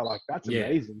 wow, like, that's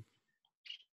amazing.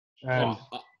 And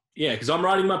yeah, because I'm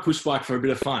riding my push bike for a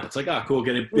bit of fun. It's like, cool,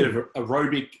 get a bit of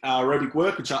aerobic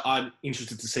work, which I'm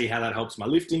interested to see how that helps my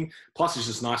lifting. Plus, it's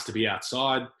just nice to be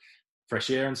outside, fresh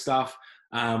air and stuff.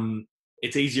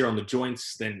 It's easier on the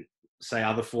joints than, say,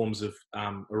 other forms of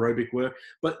aerobic work.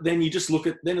 But then you just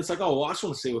then it's like, oh, well, I just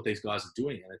want to see what these guys are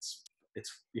doing, and it's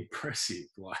impressive.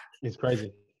 Like, it's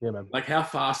crazy. Yeah, man. Like, how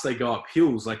fast they go up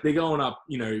hills. Like, they're going up,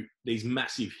 these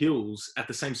massive hills at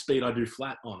the same speed I do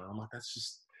flat on. And I'm like, that's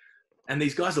just. And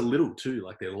these guys are little too,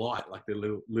 like, they're light, like they're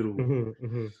little.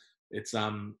 Mm-hmm. It's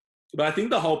but I think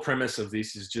the whole premise of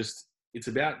this is just, it's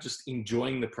about just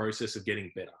enjoying the process of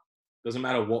getting better. Doesn't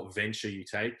matter what venture you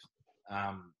take,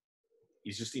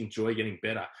 is just enjoy getting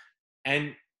better.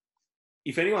 And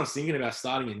if anyone's thinking about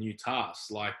starting a new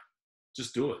task, like,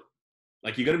 just do it.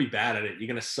 Like, you're going to be bad at it, you're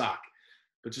going to suck,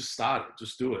 but just start it,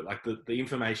 just do it. Like, the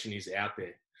information is out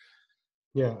there.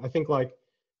 Yeah, I think, like,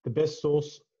 the best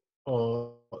source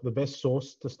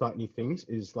to start new things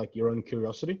is, like, your own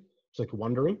curiosity. just like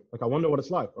wondering, like I wonder what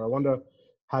it's like, or I wonder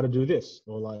how to do this,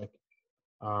 or like,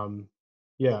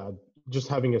 yeah, just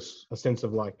having a sense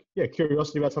of like, yeah,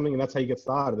 curiosity about something, and that's how you get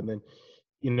started. And then,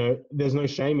 there's no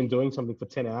shame in doing something for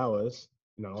 10 hours,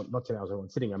 not 10 hours everyone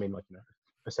sitting. I mean, like,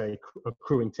 let's say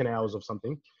accruing 10 hours of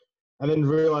something, and then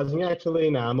realizing actually,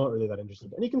 nah, I'm not really that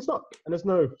interested. And you can stop. And there's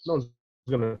no one's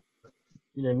gonna,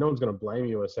 no one's gonna blame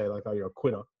you or say like, oh, you're a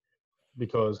quitter,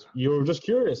 because you're just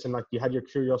curious and like you had your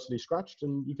curiosity scratched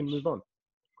and you can move on.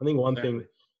 I think one thing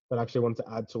that I actually wanted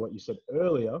to add to what you said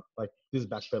earlier, like this is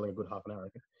backpedaling a good half an hour,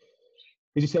 okay?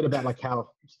 Is you said about like how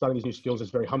starting these new skills is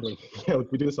very humbling. Yeah,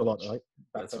 we do this a lot, right?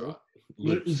 That's right.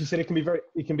 You said it can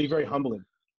be very humbling.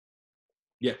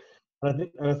 Yeah. And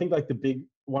I think like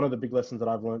one of the big lessons that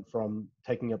I've learned from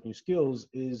taking up new skills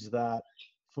is that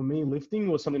for me, lifting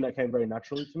was something that came very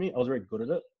naturally to me. I was very good at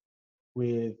it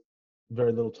with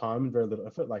very little time and very little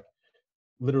effort. Like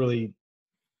literally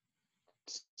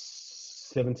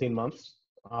 17 months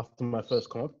after my first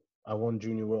comp, I won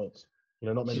junior worlds.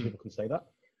 Not many people can say that.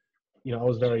 I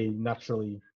was very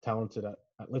naturally talented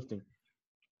at lifting.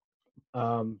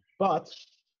 But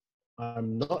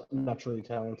I'm not naturally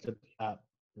talented at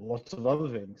lots of other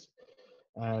things.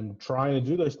 And trying to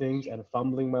do those things and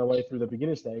fumbling my way through the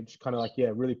beginner stage kind of like,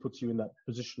 really puts you in that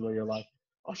position where you're like,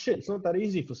 oh shit, it's not that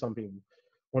easy for some people.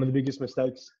 One of the biggest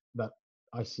mistakes that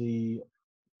I see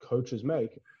coaches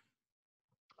make,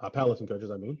 powerlifting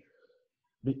coaches, I mean,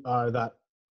 are that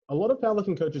a lot of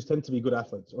powerlifting coaches tend to be good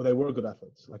athletes, or they were good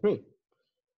athletes like me.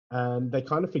 And they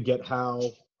kind of forget how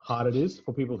hard it is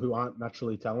for people who aren't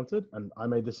naturally talented. And I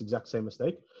made this exact same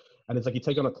mistake. And it's like you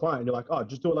take on a client and you're like, oh,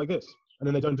 just do it like this. And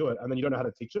then they don't do it. And then you don't know how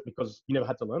to teach it because you never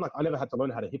had to learn. Like I never had to learn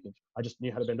how to hip hinge. I just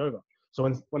knew how to bend over. So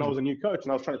when I was a new coach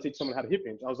and I was trying to teach someone how to hip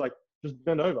hinge, I was like, just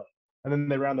bend over. And then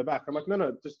they round their back. I'm like,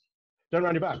 no, just don't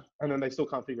round your back. And then they still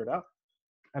can't figure it out.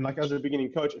 And like as a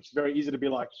beginning coach, it's very easy to be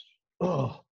like,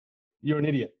 oh, you're an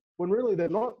idiot. When really they're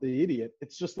not the idiot.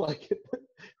 It's just like,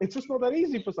 it's just not that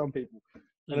easy for some people.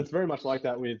 And it's very much like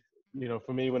that with,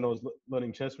 for me when I was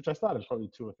learning chess, which I started probably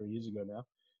 2 or 3 years ago now.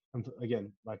 And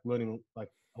again, like learning like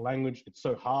a language, it's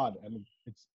so hard. And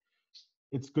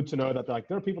it's good to know that like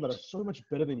there are people that are so much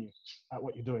better than you at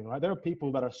what you're doing, right? There are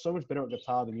people that are so much better at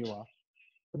guitar than you are,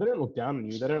 but they don't look down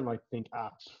on you. They don't like think,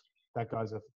 that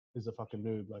guy's is a fucking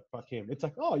noob. Like, fuck him. It's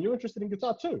like, oh, you're interested in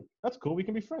guitar too. That's cool. We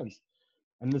can be friends.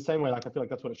 And the same way, like, I feel like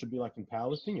that's what it should be like in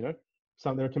powerlifting,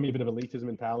 there can be a bit of elitism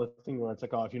in powerlifting where it's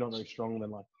like, oh, if you're not very strong,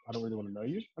 then like, I don't really want to know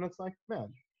you. And it's like, man,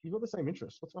 you've got the same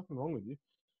interests. What's fucking wrong with you?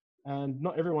 And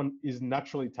not everyone is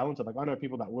naturally talented. Like I know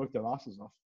people that work their asses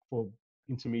off for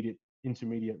intermediate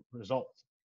results,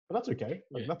 but that's okay.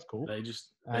 Like that's cool. They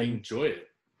enjoy it.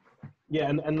 Yeah.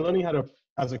 And learning how to,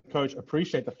 as a coach,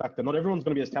 appreciate the fact that not everyone's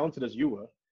going to be as talented as you were.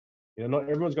 Not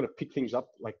everyone's going to pick things up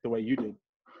like the way you did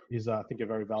is, I think, a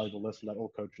very valuable lesson that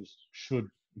all coaches should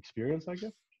experience, I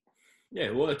guess. Yeah.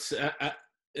 Well,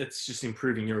 it's just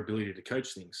improving your ability to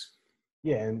coach things.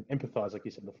 Yeah. And empathize, like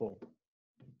you said before.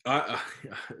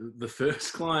 The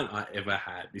first client I ever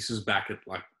had, this was back at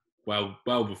like well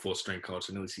before Strength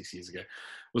Culture, nearly 6 years ago,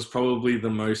 was probably the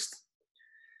most,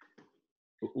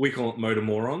 we call it motor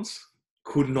morons.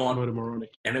 Could not,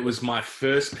 and it was my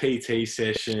first PT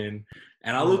session.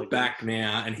 And I look back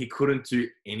now, and he couldn't do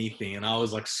anything, and I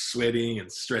was like sweating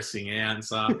and stressing out and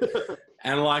stuff.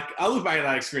 And like I look back at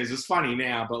that experience, it's funny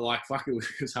now, but like fuck, it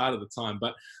was hard at the time.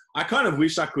 But I kind of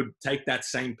wish I could take that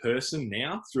same person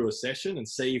now through a session and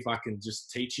see if I can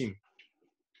just teach him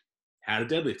how to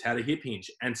deadlift, how to hip hinge,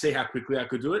 and see how quickly I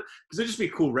could do it. Because it'd just be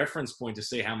a cool reference point to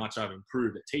see how much I've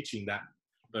improved at teaching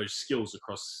those skills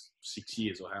across 6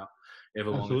 years or however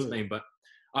long it's been. But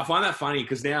I find that funny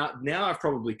because now I've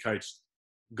probably coached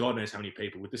God knows how many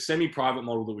people. With the semi-private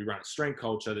model that we run at Strength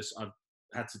Culture, I've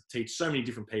had to teach so many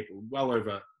different people, well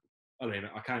over, I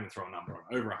can't even throw a number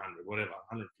on, over 100, whatever,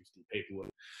 150 people,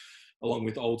 along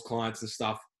with old clients and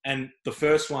stuff. And the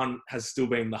first one has still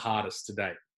been the hardest to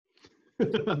date.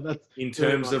 In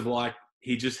terms of like,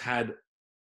 he just had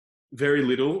very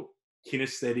little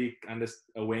kinesthetic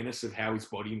awareness of how his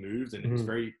body moved. And it was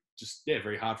very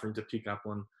hard for him to pick up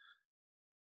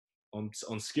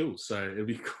on skills. So it'd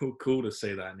be cool to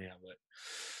see that now. But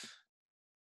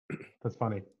that's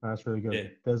funny. That's really good. Yeah.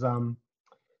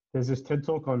 There's this TED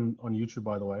talk on YouTube,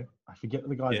 by the way. I forget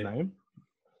the guy's name,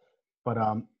 but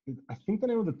I think the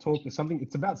name of the talk is something.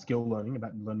 It's about skill learning,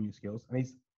 about learning new skills. And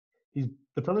he's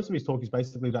the premise of his talk is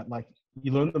basically that like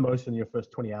you learn the most in your first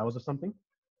 20 hours of something,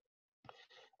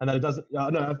 and that it doesn't.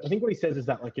 No, I think what he says is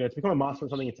that like to become a master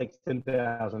of something, it takes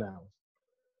 10,000 hours.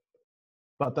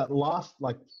 But that last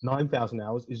like 9,000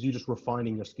 hours is you just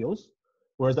refining your skills.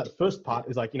 Whereas that first part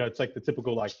is like, it's like the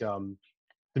typical like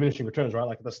diminishing returns, right?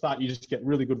 Like at the start, you just get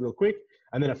really good real quick,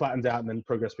 and then it flattens out, and then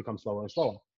progress becomes slower and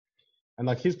slower. And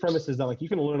like his premise is that like you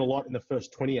can learn a lot in the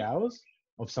first 20 hours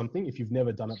of something if you've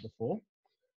never done it before.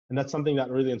 And that's something that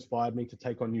really inspired me to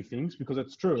take on new things, because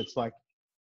it's true. It's like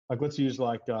let's use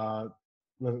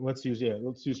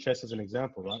chess as an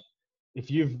example, right? If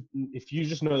you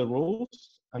just know the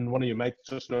rules and one of your mates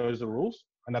just knows the rules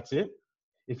and that's it,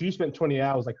 if you spent 20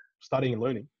 hours like studying and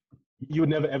learning, you would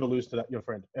never ever lose to your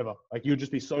friend ever. Like you would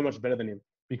just be so much better than him,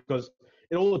 because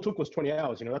all it took was 20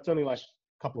 hours. You know, that's only like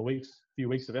a couple of weeks, few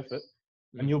weeks of effort,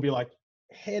 and you'll be like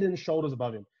head and shoulders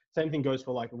above him. Same thing goes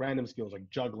for like random skills like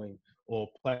juggling or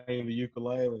playing the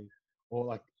ukulele or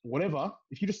like whatever.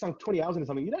 If you just sunk 20 hours into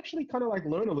something, you'd actually kind of like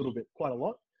learn a little bit, quite a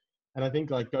lot. And I think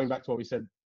like going back to what we said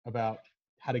about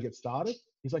how to get started,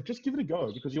 he's like, just give it a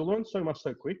go, because you'll learn so much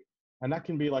so quick. And that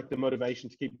can be like the motivation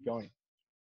to keep going.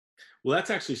 Well, that's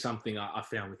actually something I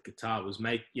found with guitar was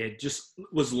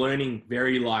learning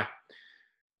very like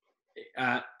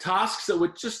tasks that were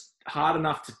just hard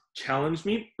enough to challenge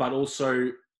me, but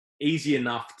also easy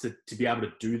enough to be able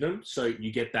to do them. So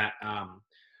you get that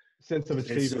sense of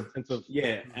achievement,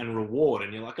 and reward,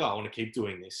 and you're like, oh, I want to keep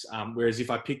doing this. Whereas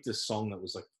if I picked a song that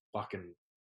was like fucking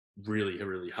really,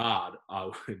 really hard, I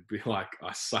would be like,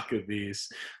 I suck at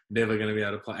this, never going to be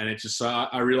able to play. And it's just so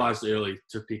I realized early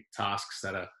to pick tasks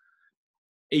that are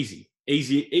easy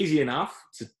enough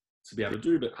to be able to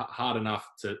do, but hard enough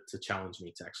to challenge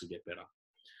me to actually get better.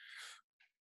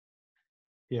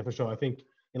 Yeah, for sure. I think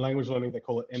in language learning, they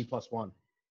call it N+1.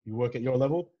 You work at your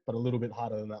level, but a little bit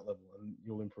harder than that level, and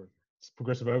you'll improve. It's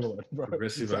progressive overload, bro.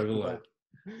 Progressive overload.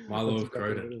 Milo of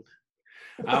Croton.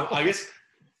 I guess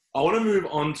I want to move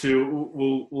on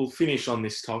to, we'll finish on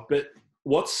this talk, but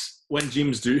when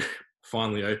gyms do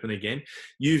finally open again,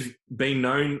 you've been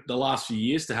known the last few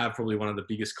years to have probably one of the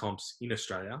biggest comps in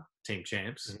Australia, Team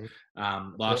Champs.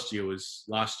 Last year was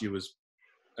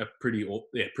a pretty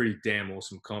damn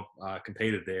awesome comp.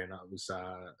 Competed there, and I was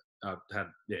had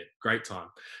great time.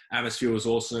 Atmosphere was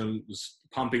awesome. Was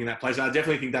pumping in that place. I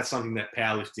definitely think that's something that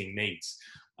powerlifting needs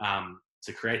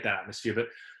to create that atmosphere. But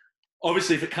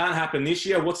obviously, if it can't happen this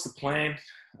year, what's the plan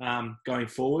going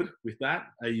forward with that?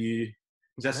 Is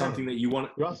that something that you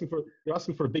want? You're asking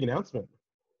for a big announcement.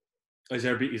 Is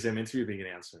there meant to be a big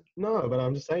announcement? No, but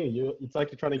I'm just saying, it's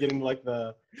like you're trying to get into like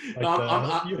the.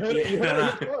 You heard it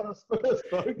first.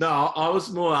 No, I was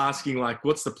more asking like,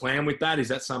 what's the plan with that? Is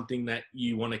that something that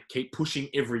you want to keep pushing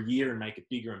every year and make it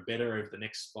bigger and better over the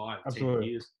next 5-10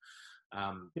 years?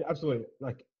 Yeah, absolutely.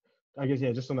 Like, I guess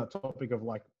just on that topic of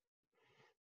like,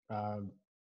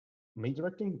 meet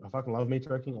directing. I fucking love meet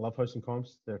directing. I love hosting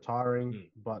comps. They're tiring,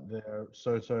 but they're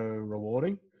so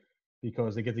rewarding,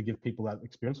 because they get to give people that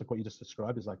experience, like what you just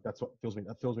described. Is like that fills me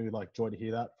with like joy to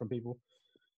hear that from people.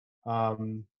 I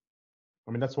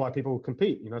mean, that's why people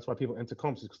compete. You know, that's why people enter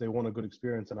comps, is because they want a good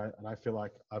experience. And I feel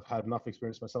like I've had enough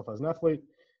experience myself as an athlete,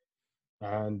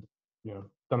 and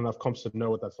done enough comps to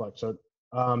know what that's like. So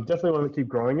definitely want to keep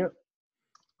growing it.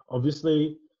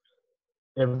 Obviously,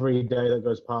 every day that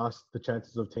goes past, the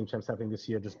chances of Team Champs happening this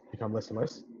year just become less and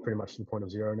less, pretty much to the point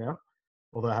of zero now.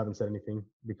 Although I haven't said anything,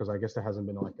 because I guess there hasn't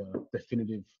been like a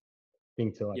definitive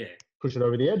thing to push it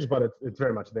over the edge, but it's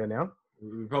very much there now.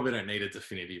 We probably don't need a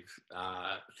definitive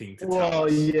thing to tell us.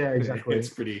 Well, yeah, exactly. It's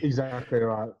pretty... Exactly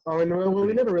right. I mean,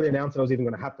 we never really announced it was even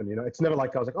going to happen, It's never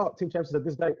like I was like, oh, Team Champs is at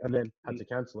this date, and then had to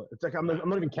cancel it. It's like I'm not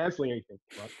even cancelling anything,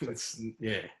 right? But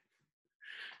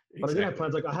I didn't have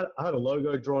plans. Like I had a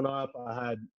logo drawn up. I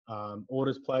had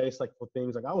orders placed, like for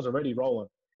things. Like I was already rolling.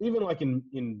 Even like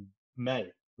in May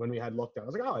when we had lockdown, I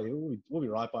was like, oh, we'll be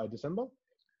right by December.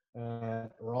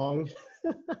 Wrong.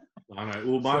 I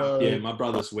know. Well, my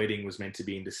brother's wedding was meant to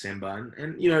be in December,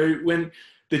 and when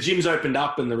the gyms opened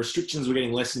up and the restrictions were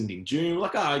getting lessened in June,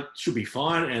 like, it should be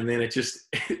fine. And then it just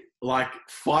like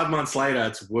 5 months later,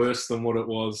 it's worse than what it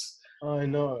was. I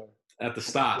know. At the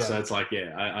start, so it's like,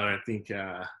 I don't think.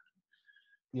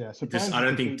 So I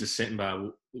don't think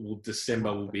December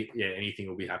will be anything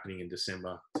will be happening in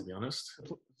December, to be honest.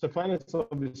 So plan is to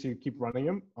obviously keep running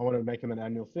them. I want to make them an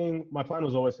annual thing. My plan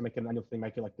was always to make it an annual thing,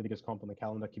 make it like the biggest comp on the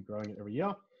calendar, keep growing it every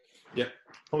year. Yep.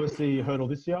 Obviously hurdle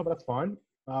this year, but that's fine.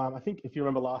 I think if you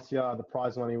remember last year, the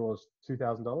prize money was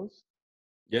 $2,000.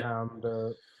 Yeah.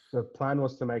 The plan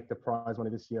was to make the prize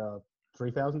money this year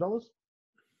 $3,000,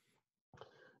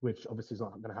 which obviously is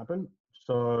not going to happen.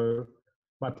 So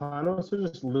my plan was to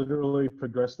just literally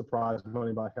progress the prize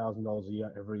money by $1,000 a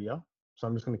year every year. So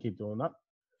I'm just going to keep doing that.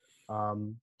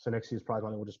 So next year's prize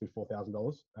money will just be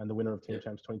 $4,000, and the winner of Team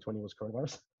Champs 2020 was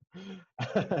coronavirus.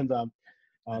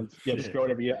 and just grow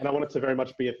it every year. And I want it to very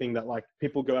much be a thing that like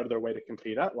people go out of their way to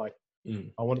compete at. Like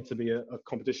I want it to be a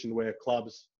competition where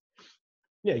clubs,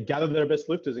 gather their best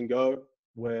lifters and go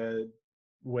where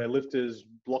lifters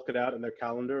block it out in their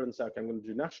calendar and say, okay, I'm going to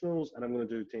do nationals and I'm going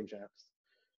to do team champs.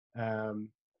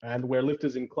 And where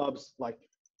lifters in clubs, like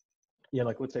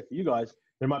let's say for you guys,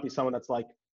 there might be someone that's like,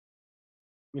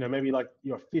 maybe like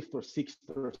you're fifth or sixth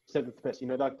or seventh best,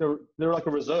 like they're like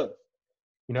a reserve,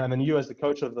 and then you as the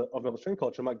coach of the strength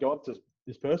culture might go up to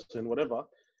this person, whatever,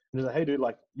 and just like, hey dude,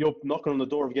 like you're knocking on the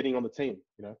door of getting on the team,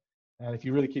 and if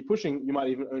you really keep pushing, you might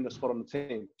even earn a spot on the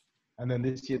team. And then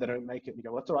this year they don't make it. You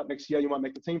go, well, that's all right. Next year you might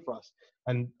make the team for us.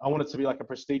 And I want it to be like a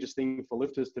prestigious thing for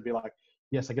lifters to be like,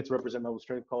 yes, I get to represent Melbourne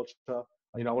strength culture.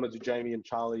 I want to do Jamie and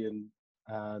Charlie and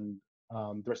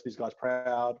the rest of these guys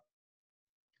proud.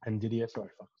 And Didier, sorry,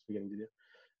 fuck, I was forgetting Didier.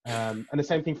 And the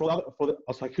same thing I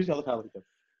was like, who's the other powerlifter?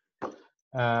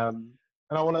 And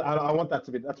I want that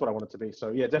to be, that's what I want it to be.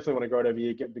 So yeah, definitely want to grow it every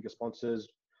year, get bigger sponsors.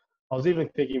 I was even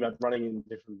thinking about running in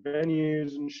different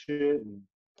venues and shit and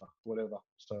whatever.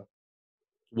 So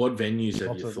what venues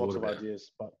have you thought about? Lots of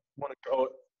ideas, but want to grow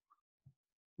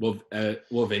it.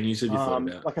 What venues have you thought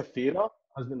about? Like a theater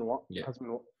has been what? Yeah.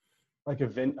 Like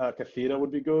a theater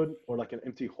would be good, or like an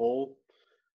empty hall.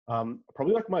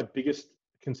 Probably like my biggest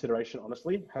consideration,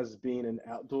 honestly, has been an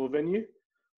outdoor venue.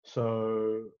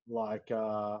 So like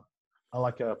I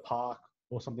like a park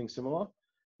or something similar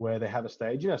where they have a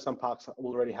stage. Some parks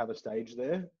already have a stage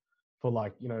there for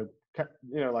like like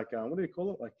what do you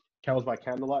call it? Like Carols by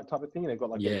Candlelight type of thing. And they've got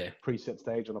like a preset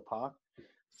stage on a park,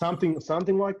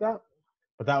 something like that.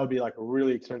 But that would be like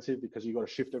really expensive because you got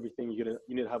to shift everything. You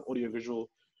need to have audio visual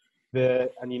there,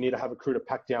 and you need to have a crew to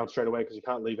pack down straight away because you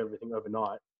can't leave everything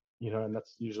overnight. And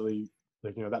that's usually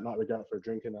like that night we go out for a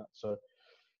drink and that. So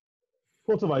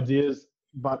lots of ideas,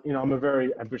 but I'm a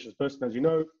very ambitious person, as you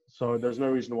know. So there's no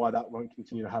reason why that won't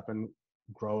continue to happen,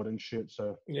 grow it and shit.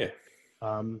 So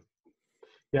I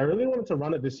really wanted to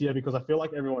run it this year because I feel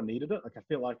like everyone needed it. Like I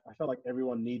felt like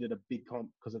everyone needed a big comp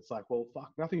because it's like, well,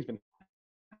 fuck, nothing's been.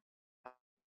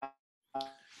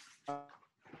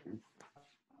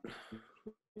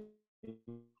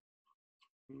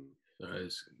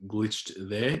 It's glitched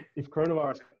there. If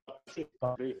coronavirus,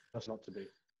 that's not to be.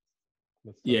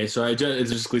 Yeah, so it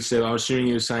just glitched there. I'm assuming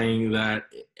you were saying that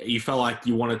you felt like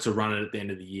you wanted to run it at the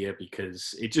end of the year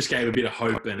because it just gave a bit of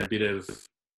hope and a bit of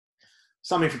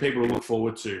something for people to look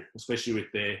forward to, especially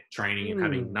with their training and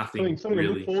having nothing something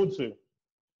really. to look forward to.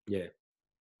 Yeah.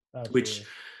 Absolutely. Which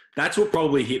that's what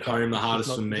probably hit home the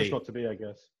hardest for me. Just not to be, I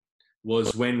guess.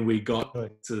 Was when we got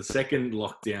to the second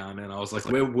lockdown, and I was like,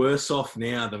 we're worse off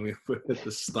now than we were at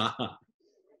the start.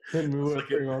 Than we were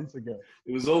 3 months ago.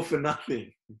 It was all for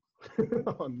nothing.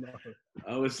 Oh no!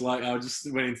 I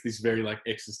just went into this very like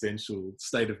existential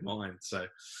state of mind. So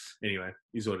anyway,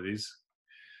 is what it is.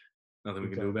 Nothing we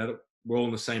can do about it. We're all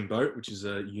in the same boat, which is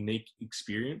a unique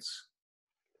experience.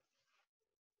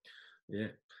 Yeah,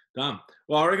 done.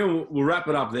 Well, I reckon we'll wrap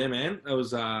it up there, man. That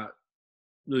was a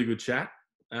really good chat.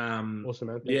 Awesome,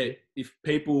 man. Thank you. If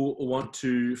people want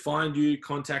to find you,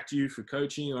 contact you for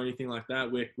coaching or anything like that,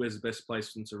 where's the best place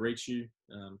for them to reach you?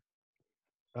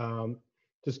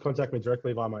 Just contact me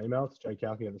directly via my email. It's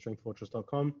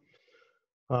jcalky@thestrengthfortress.com.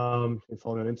 You can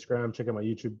follow me on Instagram. Check out my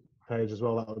YouTube page as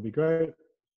well. That would be great.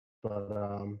 But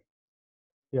other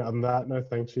than that, no,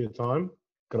 thanks for your time.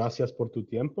 Gracias por tu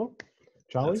tiempo,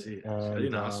 Charlie. That's it. I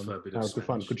didn't ask for a bit of good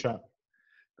fun. Good chat.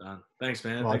 Done. Thanks,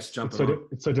 man. Thanks for jumping on.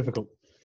 It's so difficult.